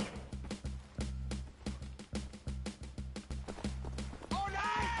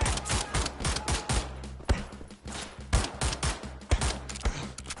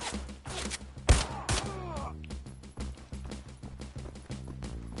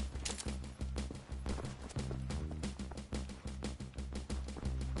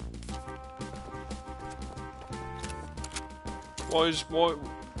 Why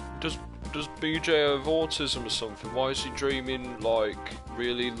does BJ have autism or something? Why is he dreaming like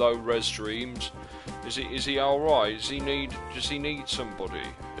really low res dreams? Is he alright? Does he need somebody?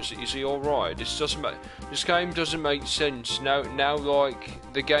 Is he alright? This game doesn't make sense. Now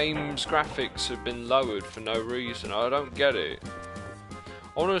like the game's graphics have been lowered for no reason. I don't get it.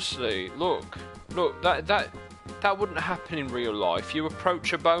 Honestly, look, that wouldn't happen in real life. You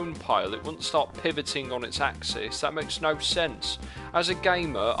approach a bone pile, it wouldn't start pivoting on its axis. That makes no sense. As a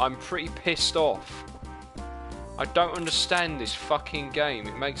gamer, I'm pretty pissed off. I don't understand this fucking game.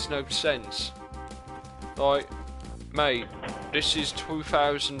 It makes no sense. Like, mate, this is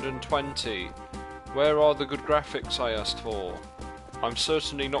 2020. Where are the good graphics I asked for? I'm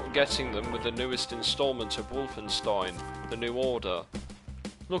certainly not getting them with the newest installment of Wolfenstein, The New Order.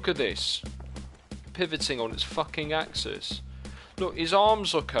 Look at this. Pivoting on its fucking axis. Look, his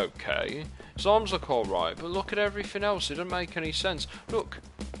arms look okay. His arms look alright, but look at everything else. It doesn't make any sense. Look,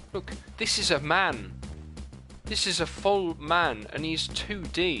 this is a man. This is a full man, and he's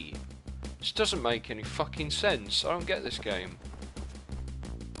 2D. This doesn't make any fucking sense. I don't get this game.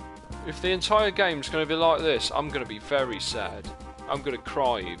 If the entire game's going to be like this, I'm going to be very sad. I'm going to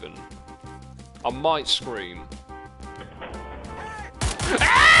cry even. I might scream.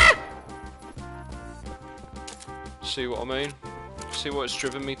 See what I mean? See what it's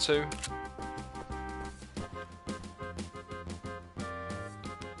driven me to?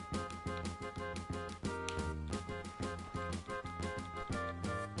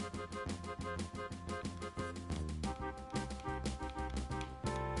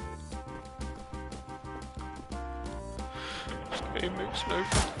 This game makes no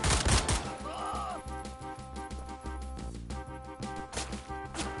sense.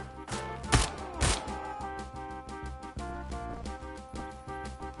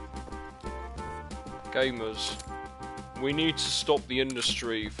 Gamers, we need to stop the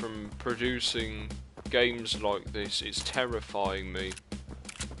industry from producing games like this. It's terrifying me.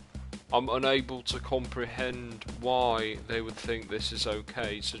 I'm unable to comprehend why they would think this is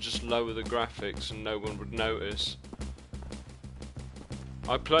okay, so just lower the graphics and no one would notice.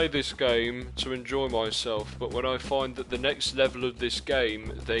 I play this game to enjoy myself, but when I find that the next level of this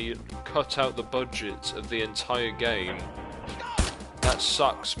game, they cut out the budget of the entire game, that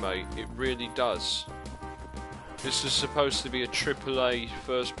sucks, mate. It really does. This is supposed to be a AAA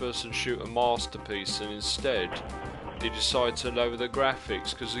first-person shooter masterpiece, and instead they decide to lower the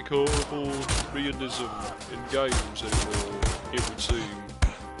graphics because they can't afford realism in games anymore, it would seem.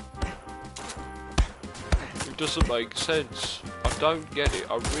 It doesn't make sense. I don't get it,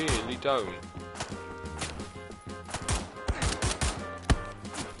 I really don't.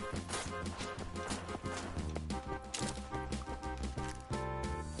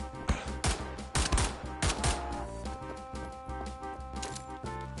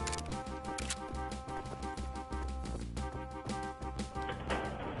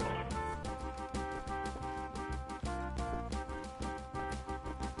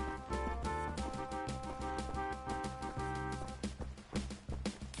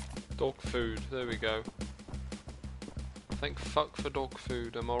 Dog food, there we go. Thank fuck for dog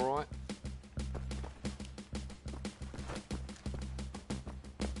food, am I right?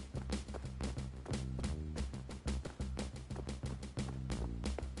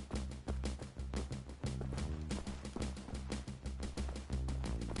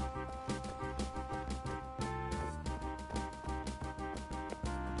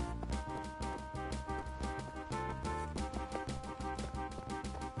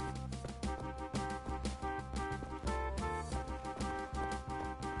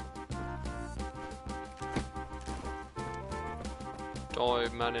 Die,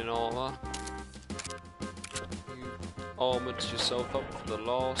 man in armour. armoured yourself up for the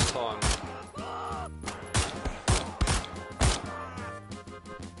last time.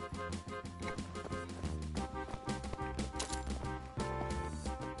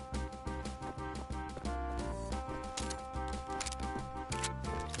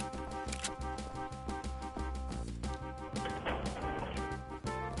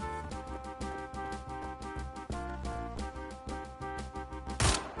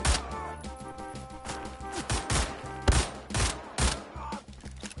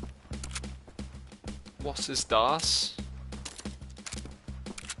 Was ist das?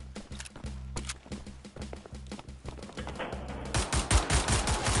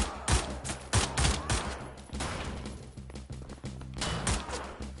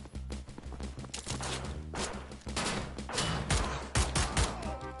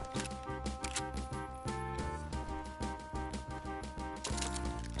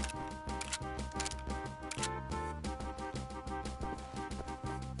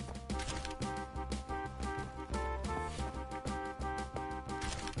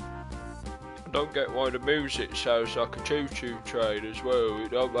 I don't get why the music sounds like a choo-choo train as well.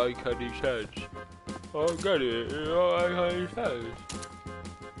 It don't make any sense. I don't get it. It don't make any sense.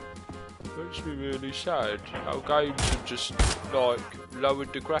 Makes me really sad how games have just like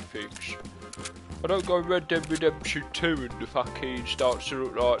lowered the graphics. I don't go Red Dead Redemption 2 and the fucking starts to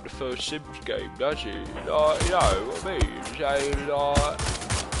look like the first Sims game, does it? Like, you know what I mean? Saying like,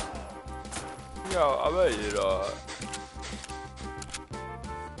 you know what I mean? Like.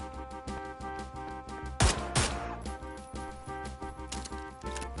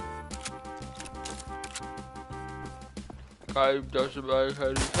 Game doesn't make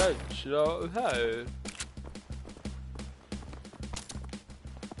any sense, you know what I'm saying?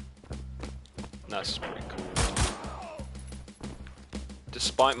 That's pretty cool.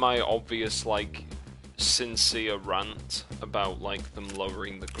 Despite my obvious, like, sincere rant about, like, them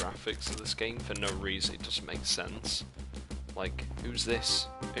lowering the graphics of this game for no reason, it doesn't make sense. Like, who's this?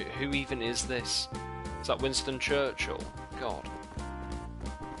 Who even is this? Is that Winston Churchill? God.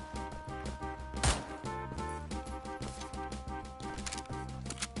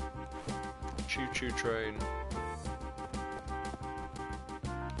 Choo-choo train.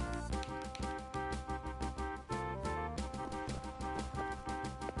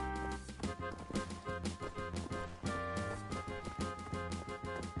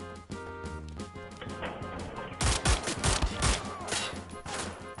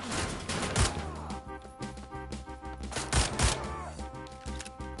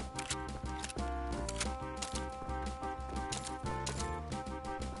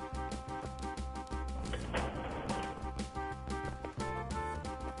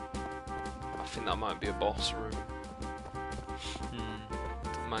 I think that might be a boss room.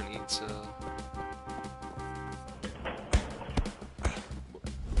 Might need to...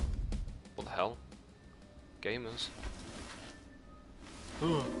 What the hell? Gamers.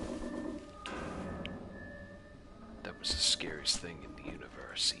 That was the scariest thing in the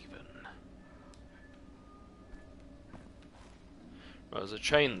universe, even. Right, there's a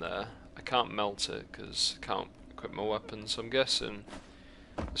chain there. I can't melt it because I can't equip my weapon, so I'm guessing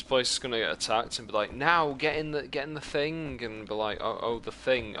this place is gonna get attacked and be like, "Now get in the thing," and be like, "Oh, the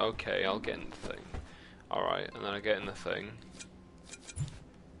thing. Okay, I'll get in the thing." All right, and then I get in the thing.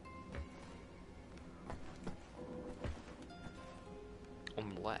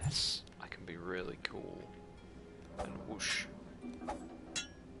 Unless I can be really cool and whoosh,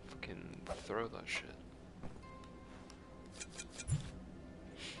 fucking throw that shit.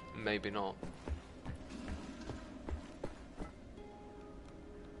 Maybe not.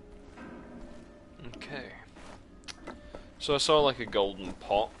 Okay. So I saw like a golden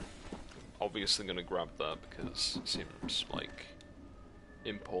pot. Obviously gonna grab that because it seems like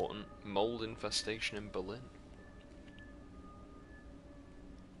important. Mold infestation in Berlin.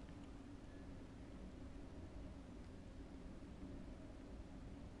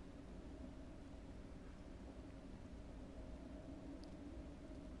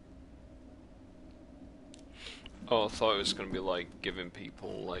 Oh, I thought it was gonna be like giving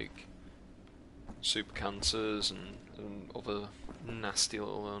people like super cancers and other nasty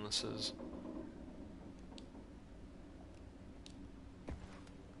little illnesses.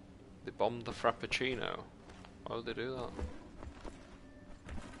 They bombed the Frappuccino. Why would they do that?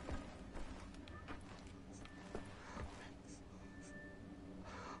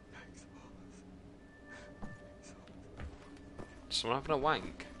 Someone having a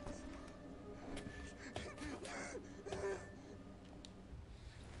wank?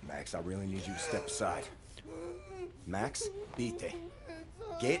 Max, I really need you to step aside. Max, bitte.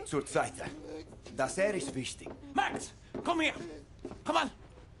 Geht zur Seite. Das ist wichtig. Max! Komm her! Komm an!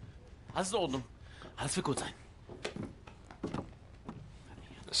 Alles in Ordnung. Alles wird gut sein.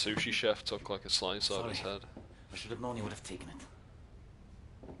 The sushi chef took like a slice out of his head. I should have known he would have taken it.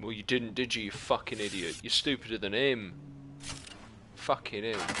 Well, you didn't, did you fucking idiot? You're stupider than him. Fucking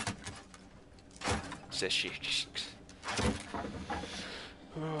him.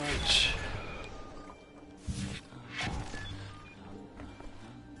 Right.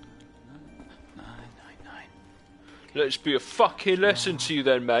 Let's be a fucking lesson to you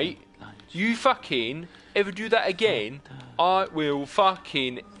then, mate. You fucking ever do that again, I will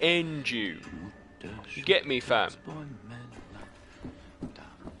fucking end you. You get me, fam?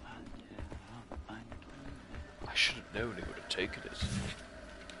 I should have known he would have taken it.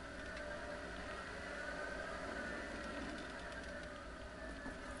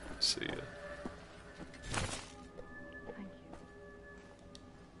 See ya.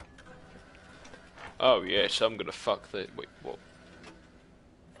 Oh yes, I'm gonna fuck the. Wait, what?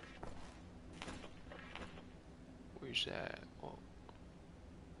 Where's that? What?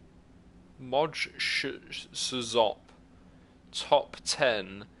 Modj Szop. Top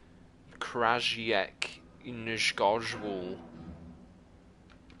 10 Krajek Injgojwul.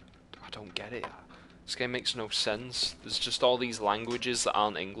 I don't get it. This game makes no sense. There's just all these languages that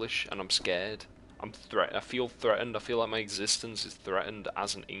aren't English, and I'm scared. I feel threatened. I feel like my existence is threatened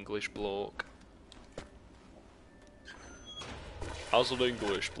as an English bloke. As an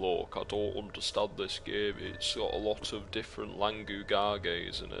English bloke, I don't understand this game. It's got a lot of different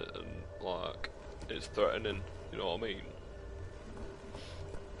langugages in it, and like, it's threatening. You know what I mean?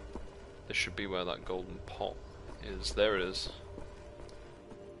 This should be where that golden pot is. There it is.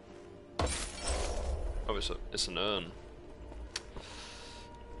 Oh, it's an urn.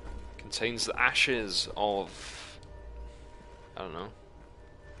 Contains the ashes of, I don't know.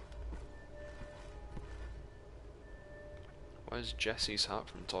 Where's Jesse's hat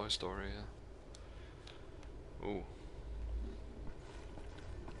from Toy Story? Ooh.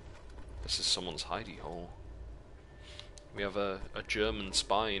 This is someone's hidey hole. We have a German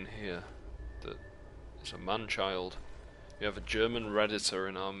spy in here that is a man-child. We have a German Redditor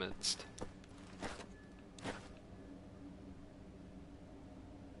in our midst.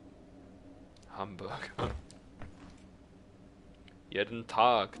 Hamburger. Jeden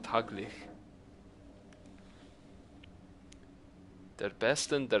Tag, taglich. Der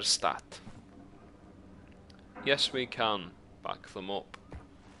Besten der Stadt. Yes, we can back them up.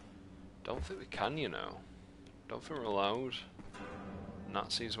 Don't think we can, you know. Don't think we're allowed.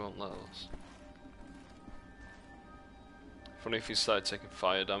 Nazis won't let us. Funny if he started taking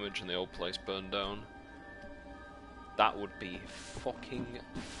fire damage and the old place burned down. That would be fucking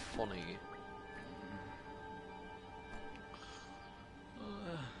funny.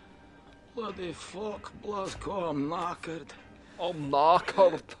 Bloody fuck, Blasco, I'm knackered. I'm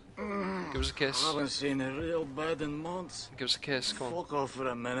knackered. Give us a kiss. I haven't seen a real bed in months. Give us a kiss, come on. Fuck off for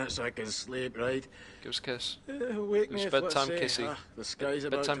a minute so I can sleep, right? Give us a kiss. Wake me if bedtime I say, kissy. The sky's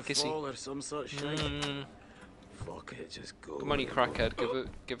about bedtime to kissy. fall or some such shit. Fuck it, just go. Come on, you crackhead.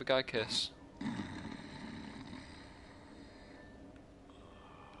 Give a guy a kiss.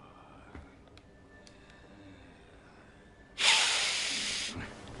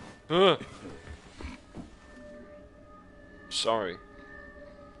 Sorry.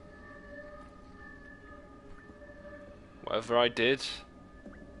 Whatever I did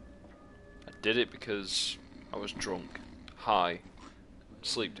it because I was drunk, high,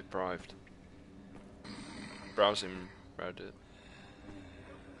 sleep deprived, browsing Reddit.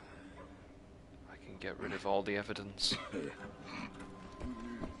 I can get rid of all the evidence.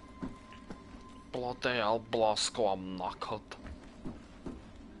 Bloody hell, Blasco, I'm knackered.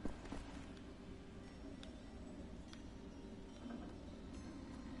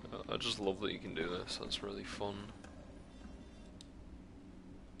 I just love that you can do this, that's really fun.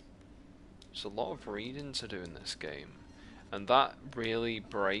 There's a lot of reading to do in this game, and that really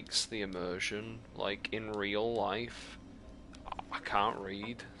breaks the immersion. Like, in real life, I can't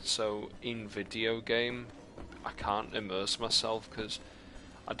read, so in video game, I can't immerse myself because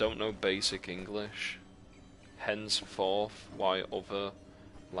I don't know basic English. Henceforth, why other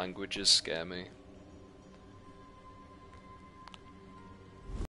languages scare me.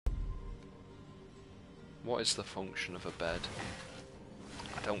 What is the function of a bed?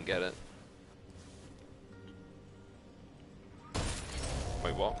 I don't get it.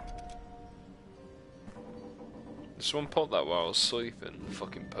 Wait, what? Did someone put that while I was sleeping?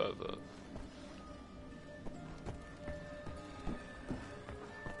 Fucking pervert.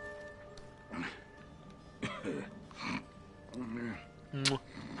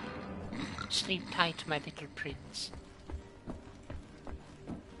 Sleep tight, my little prince.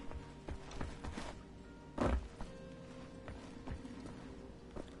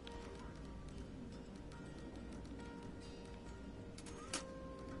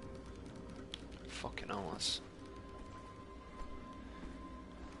 fucking hours.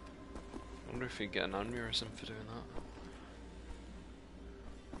 I wonder if he'd get an aneurysm for doing that.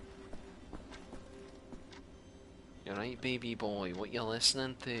 You're right, baby boy. What you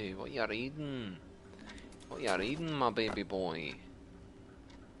listening to? What you reading? What you reading, my baby boy?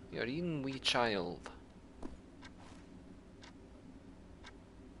 You're reading, wee child.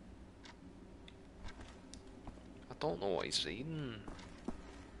 I don't know what he's reading.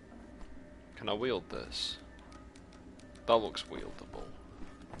 Can I wield this? That looks wieldable.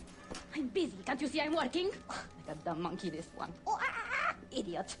 I'm busy. Can't you see I'm working? Like a dumb monkey, this one. Oh,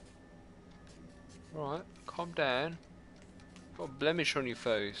 idiot. Right, calm down. Got a blemish on your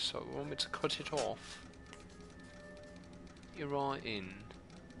face, so you want me to cut it off? You're writing.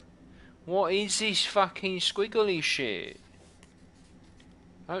 What is this fucking squiggly shit?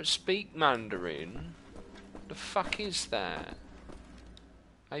 I don't speak Mandarin. The fuck is that?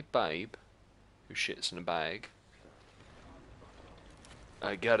 Hey babe, who shits in a bag?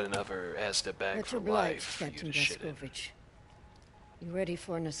 I got another Asda bag That's for obliged, life for you Captain to shit in. Blaskovich. You ready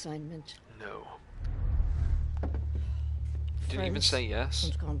for an assignment? No. Didn't even Friends say yes.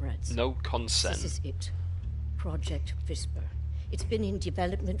 and comrades. No consent. This is it. Project Whisper. It's been in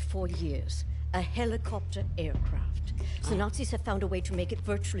development for years. A helicopter aircraft. The Nazis have found a way to make it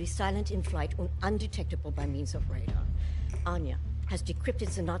virtually silent in flight and undetectable by means of radar. Anya has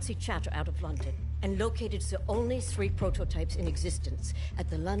decrypted the Nazi chatter out of London and located the only 3 prototypes in existence at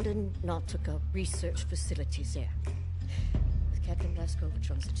the London Nautica research facilities there. With Captain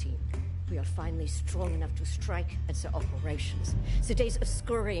Blaskovich on the team, we are finally strong enough to strike at the operations. The days of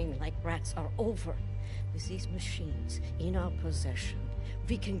scurrying like rats are over. With these machines in our possession,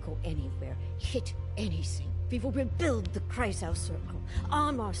 we can go anywhere, hit anything. We will rebuild the Kreisau Circle,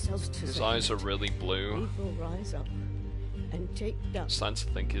 arm ourselves to His the eyes end. are really blue. We will rise up and take down. Starting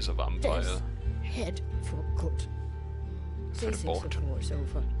to think he's a vampire. Death head for good. They think the war's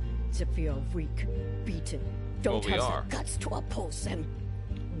over. That we are weak, beaten, don't Well, we have are. the guts to oppose them.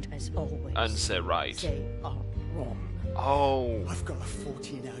 And as always, And they're right. they are wrong. Oh. I've got a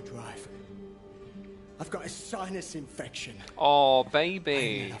 14-hour drive. I've got a sinus infection. Oh, I ain't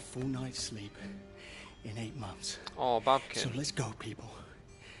baby. had a full night's sleep in 8 months. Oh, Babkin. So let's go, people.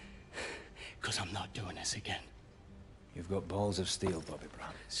 Because I'm not doing this again. You've got balls of steel, Bobby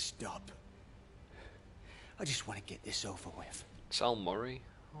Brown. Stop. I just want to get this over with. Sal Murray.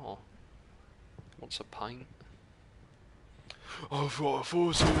 Oh. What's a pint? I've got a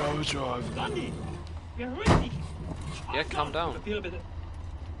 14-hour drive. Bundy! You're ready! Yeah, calm down. I feel a bit...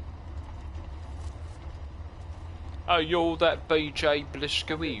 Oh, you're that BJ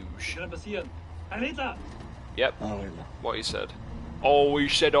Bliskovich. Gonna passieren. Ein Hitler! Yep. What he said. Oh, he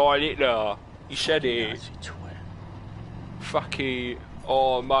said I Hitler. He said it. Fucky.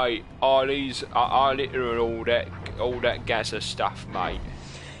 Oh, mate. Oh, these I Hitler and all that Gaza stuff, mate.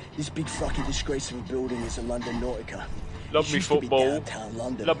 This big fucking disgrace of a building is a London Nautica. Love It me used to be football. downtown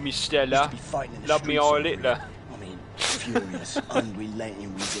London. Love me Stella. Used to be fighting in the Love me streets I over Hitler. here. I mean, furious,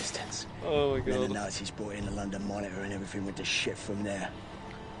 unrelenting resistance. Oh my Then the god. Nazis brought in the London Monitor and everything went to shit from there.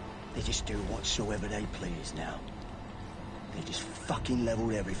 They just do whatsoever they please now. They just fucking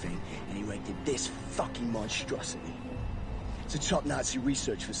leveled everything and erected this fucking monstrosity. It's a top Nazi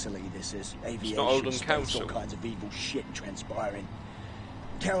research facility, this is. Aviation, Oldham space, Council. all kinds of evil shit transpiring.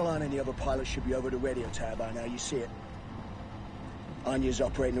 Caroline and the other pilots should be over the radio tower by now, you see it. Anya's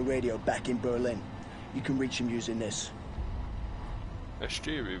operating the radio back in Berlin. You can reach him using this. A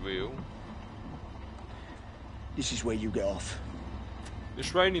steering wheel. This is where you get off.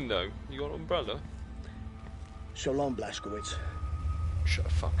 It's raining though. You got an umbrella? So long, Blazkowicz. Shut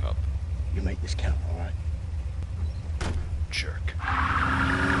the fuck up. You make this count, alright? Jerk.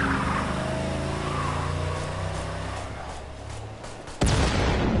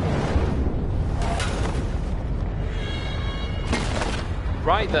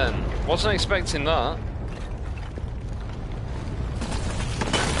 Right then. Wasn't expecting that.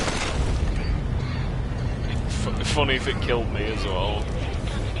 Funny if it killed me as well.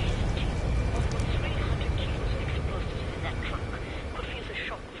 Could feel the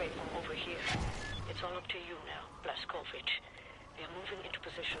shockwave from over here. It's all up to you now, Blaskovich. We are moving into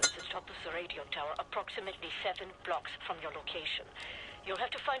position at the top of the radio tower, approximately 7 blocks from your location. You'll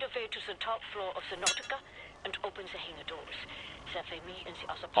have to find a way to the top floor of the Nautica and open the hangar doors. That way me and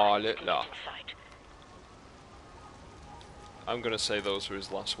the other pilots can get inside. I'm gonna say those were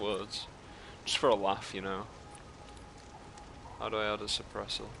his last words. Just for a laugh, you know. How do I add a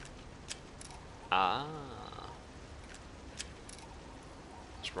suppressor? Ah.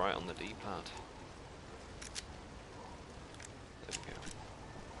 It's right on the D-pad. There we go.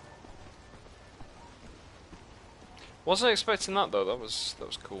 Wasn't expecting that though. That was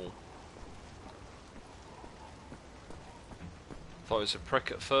cool. Thought it was a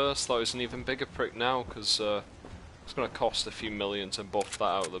prick at first. Thought it was an even bigger prick now because it's going to cost a few million to buff that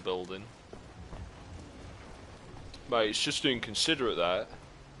out of the building. Mate, it's just inconsiderate that.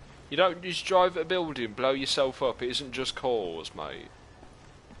 You don't just drive at a building, blow yourself up. It isn't just cause, mate.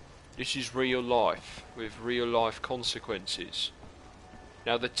 This is real life with real life consequences.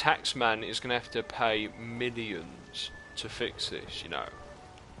 Now the tax man is going to have to pay millions to fix this, you know.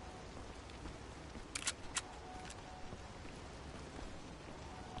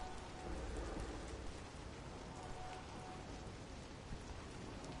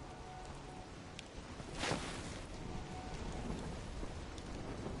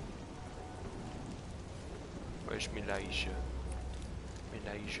 Where's Malaysia?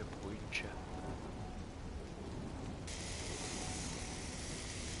 Malaysia Pointer.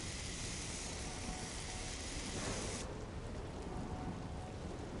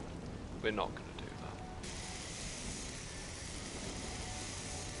 We're not going to do that.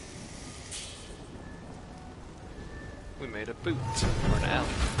 We made a boot or an L.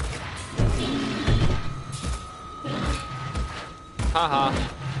 Haha,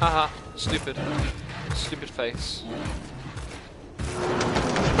 haha, stupid. Stupid face.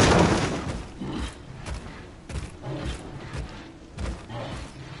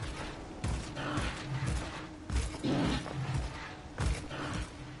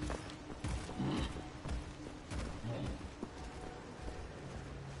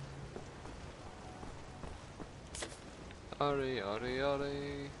 Ari, ari,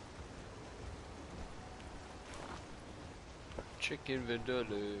 ari. Chicken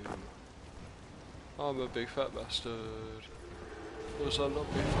vindaloo. I'm a big fat bastard. Cause I love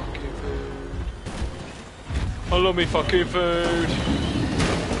me fucking food. I love me fucking food.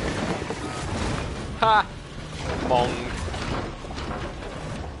 Ha!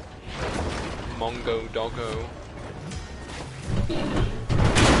 Mongo doggo.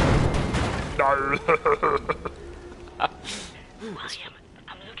 No! William,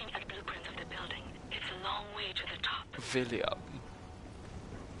 I'm looking at blueprints of the building. It's a long way to the top. William.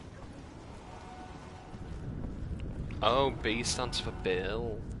 Oh, B stands for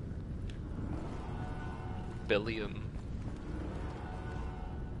Bill. Billiam.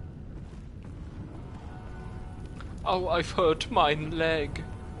 Oh, I've hurt my leg.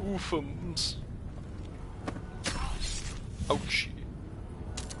 Oofums. Ouchie.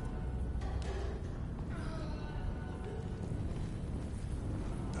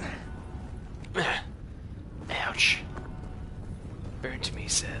 Ouch. Burnt me,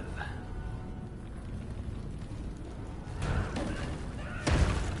 Seth.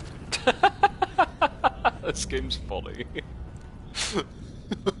 This game's funny.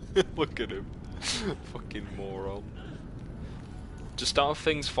 Look at him. Fucking moron. Just don't have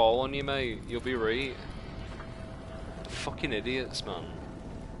things fall on you, mate. You'll be right. Fucking idiots, man.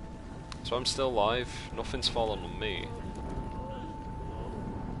 So I'm still alive. Nothing's fallen on me.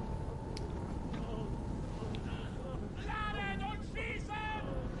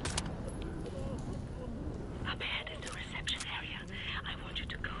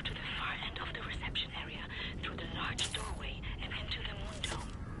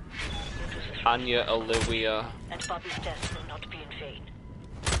 Anya Olivia. And Bobby's death will not be in vain.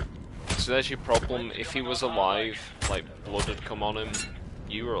 So there's your problem. If he was alive, like blood had come on him,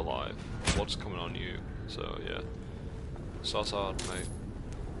 you were alive. Blood's coming on you. So yeah. So it's hard, mate.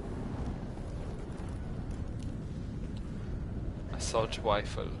 Assault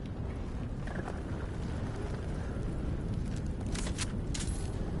rifle.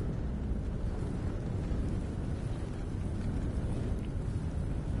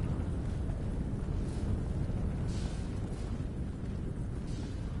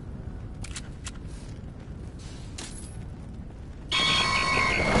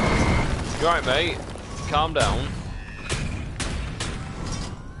 You alright, mate? Calm down.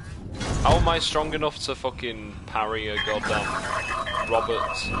 How am I strong enough to fucking parry a goddamn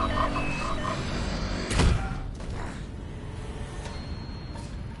Robert?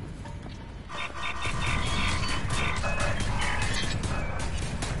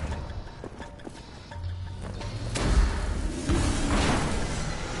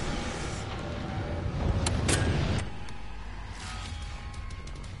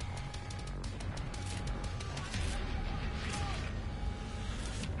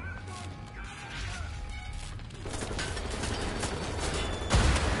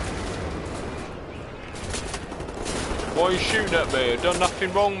 Why are you shooting at me? I've done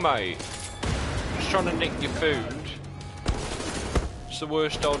nothing wrong, mate. Just trying to nick your food. It's the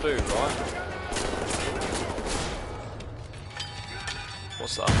worst I'll do, right?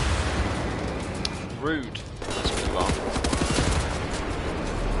 What's that? Rude. Let's move on.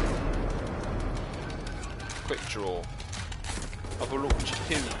 Quick draw. I've looked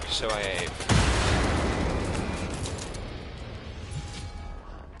too, so I have.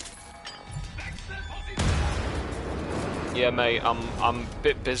 Yeah, mate, I'm a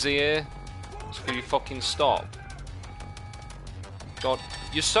bit busy here. So can you fucking stop? God,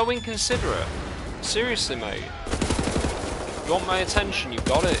 you're so inconsiderate. Seriously, mate. You want my attention? You've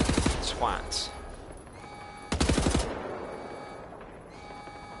got it. Twat.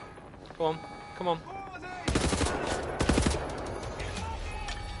 Come on, come on.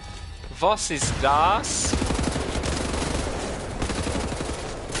 Was ist das?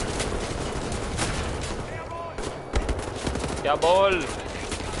 Jawohl!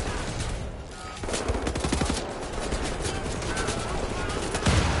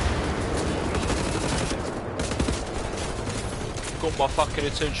 Got my fucking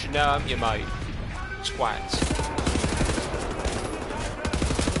attention now, haven't you, mate? Twat.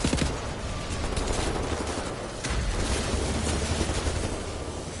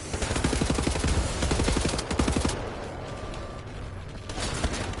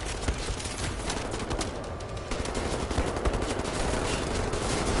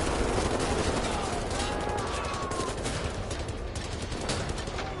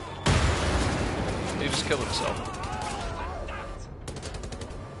 He just killed himself.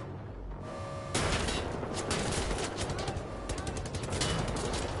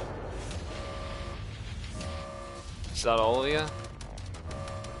 Is that all of you?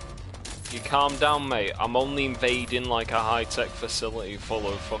 You calm down, mate. I'm only invading like a high-tech facility full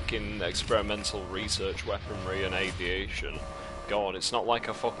of fucking experimental research weaponry and aviation. Go on, it's not like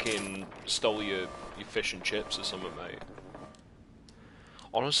I fucking stole your fish and chips or something, mate.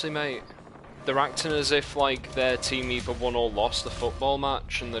 Honestly, mate, they're acting as if like their team either won or lost the football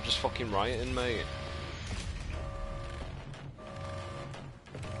match and they're just fucking rioting, mate.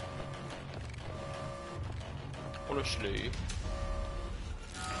 Honestly,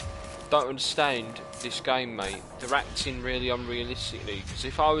 don't understand this game, mate. They're acting really unrealistically. Because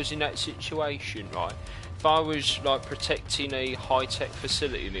if I was in that situation, right, if I was like protecting a high-tech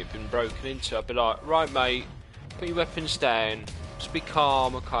facility and it'd been broken into, I'd be like, right, mate, put your weapons down, just be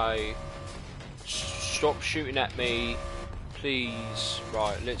calm, okay? Stop shooting at me, please.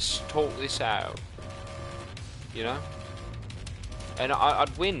 Right, let's talk this out. You know? And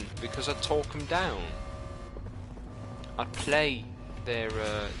I'd win because I'd talk them down. I'd play their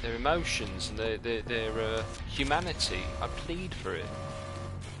emotions and their humanity. I'd plead for it,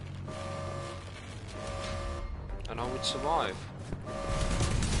 and I would survive.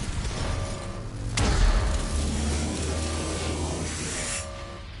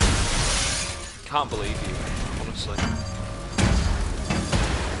 Can't believe you, honestly.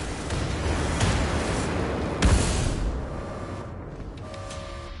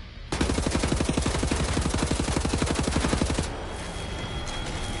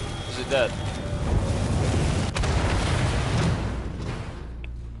 Dead.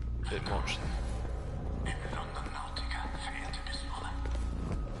 Bit much.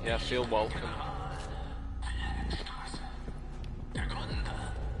 Yeah, feel welcome.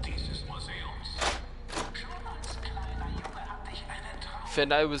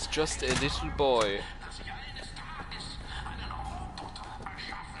 When I was just a little boy.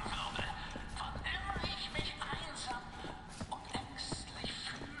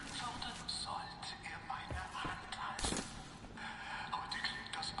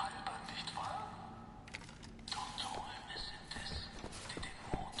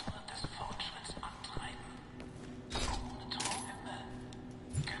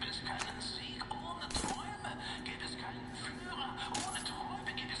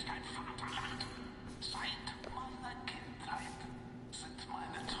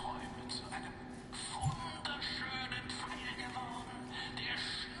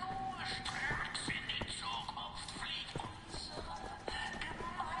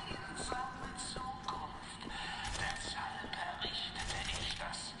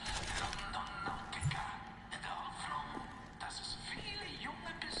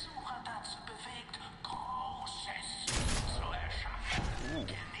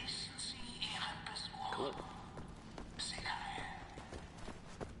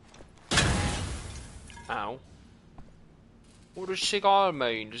 Ow. What does cigar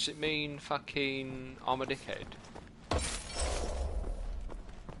mean? Does it mean fucking I'm a dickhead?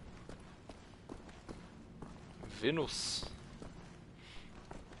 Venus.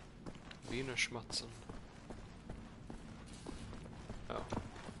 Wiener Schmatzen. Oh.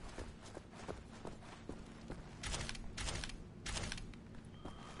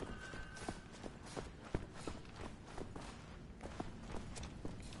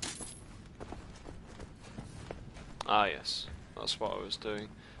 Ah, yes. That's what I was doing.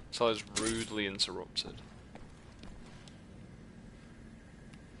 So I was rudely interrupted.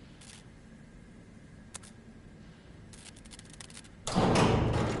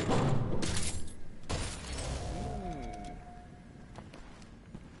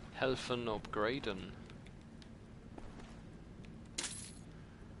 Helfen upgraden.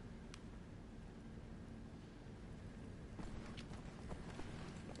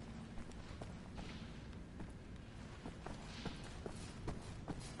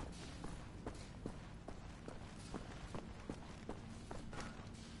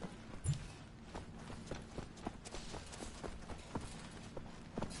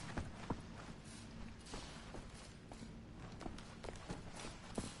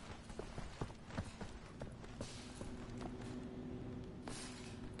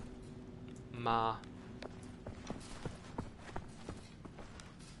 Ma.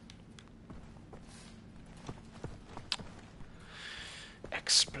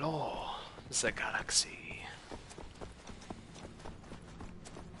 Explore the galaxy.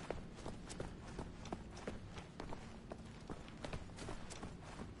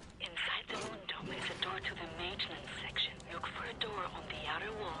 Inside the moon dome is a door to the maintenance section. Look for a door on the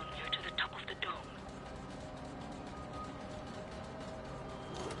outer wall near to the top of the dome.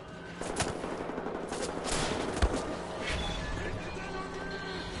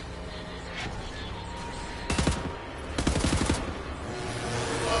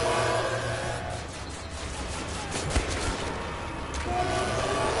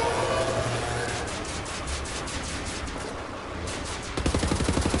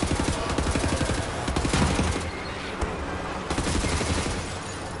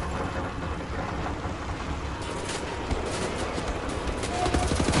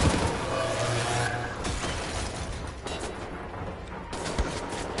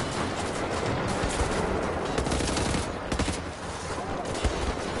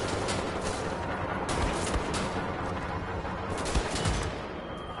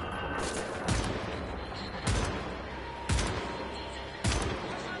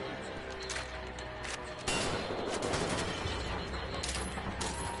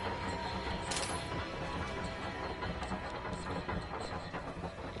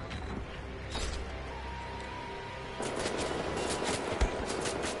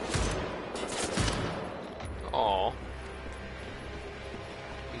 Aw.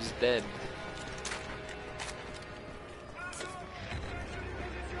 He's dead.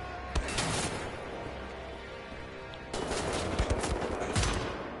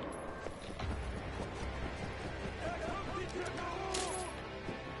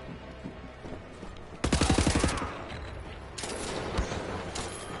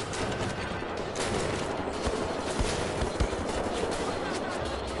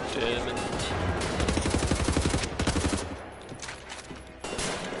 German.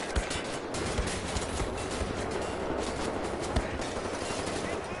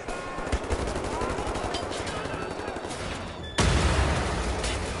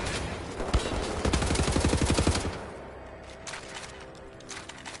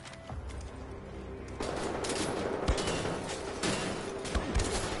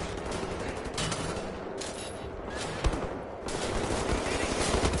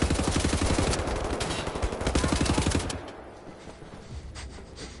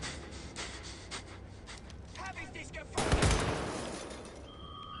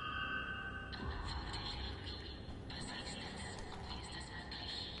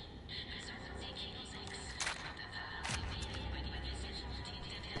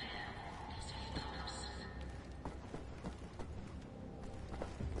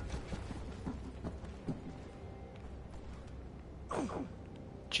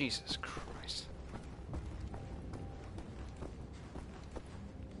 Jesus Christ.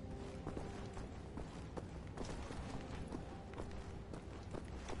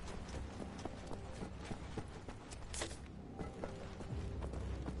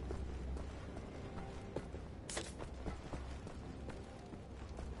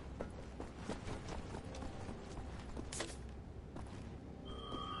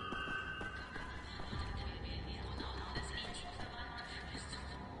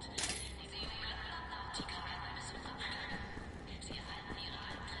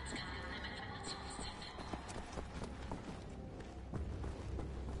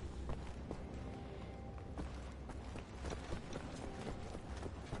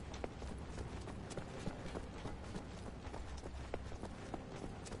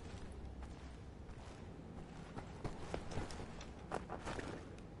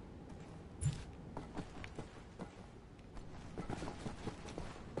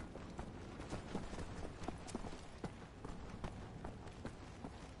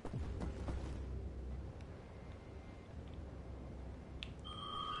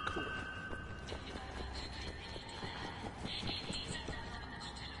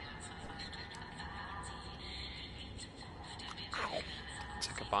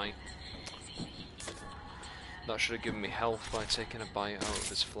 take a bite. That should have given me health by taking a bite out of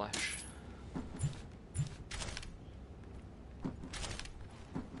his flesh.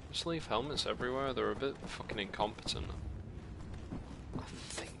 Just leave helmets everywhere, they're a bit fucking incompetent. I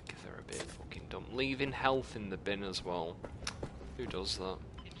think they're a bit fucking dumb. Leaving health in the bin as well. Who does that?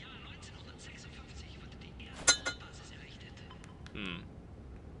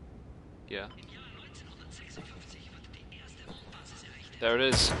 Yeah. There it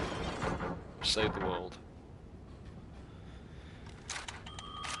is. Save the world.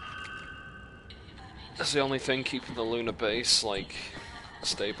 That's the only thing keeping the lunar base, like,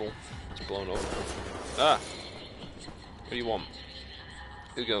 stable. It's blown up. Ah! What do you want?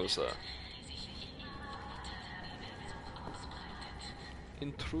 Who goes there?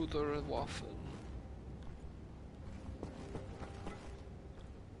 Intruder Waffen.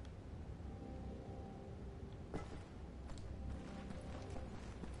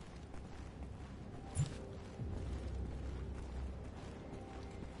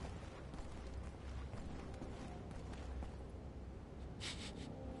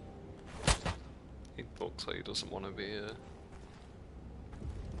 He looks like he doesn't want to be here.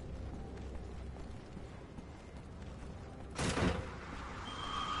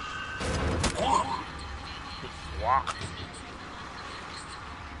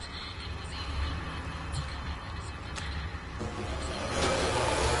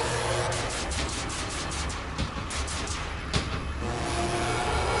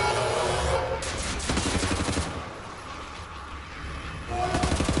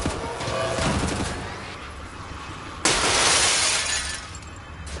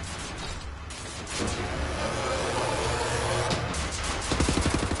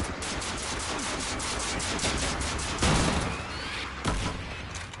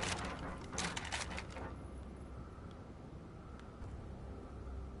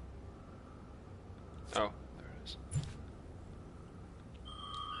 Oh, there it is.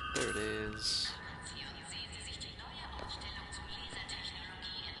 There it is.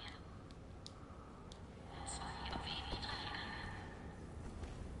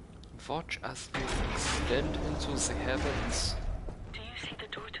 Watch as we extend into the heavens. Do you see the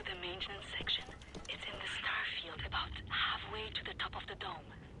door to the maintenance section? It's in the star field, about halfway to the top of the dome.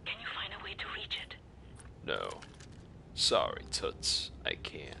 Can you find a way to reach it? No. Sorry, Toots. I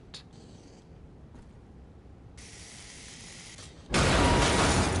can't.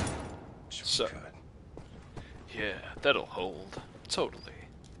 So, yeah, that'll hold. Totally.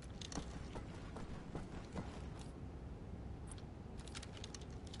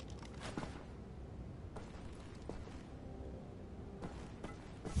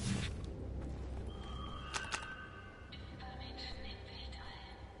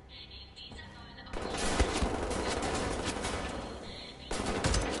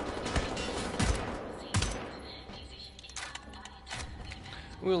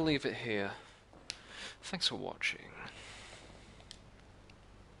 We'll leave it here. Thanks for watching.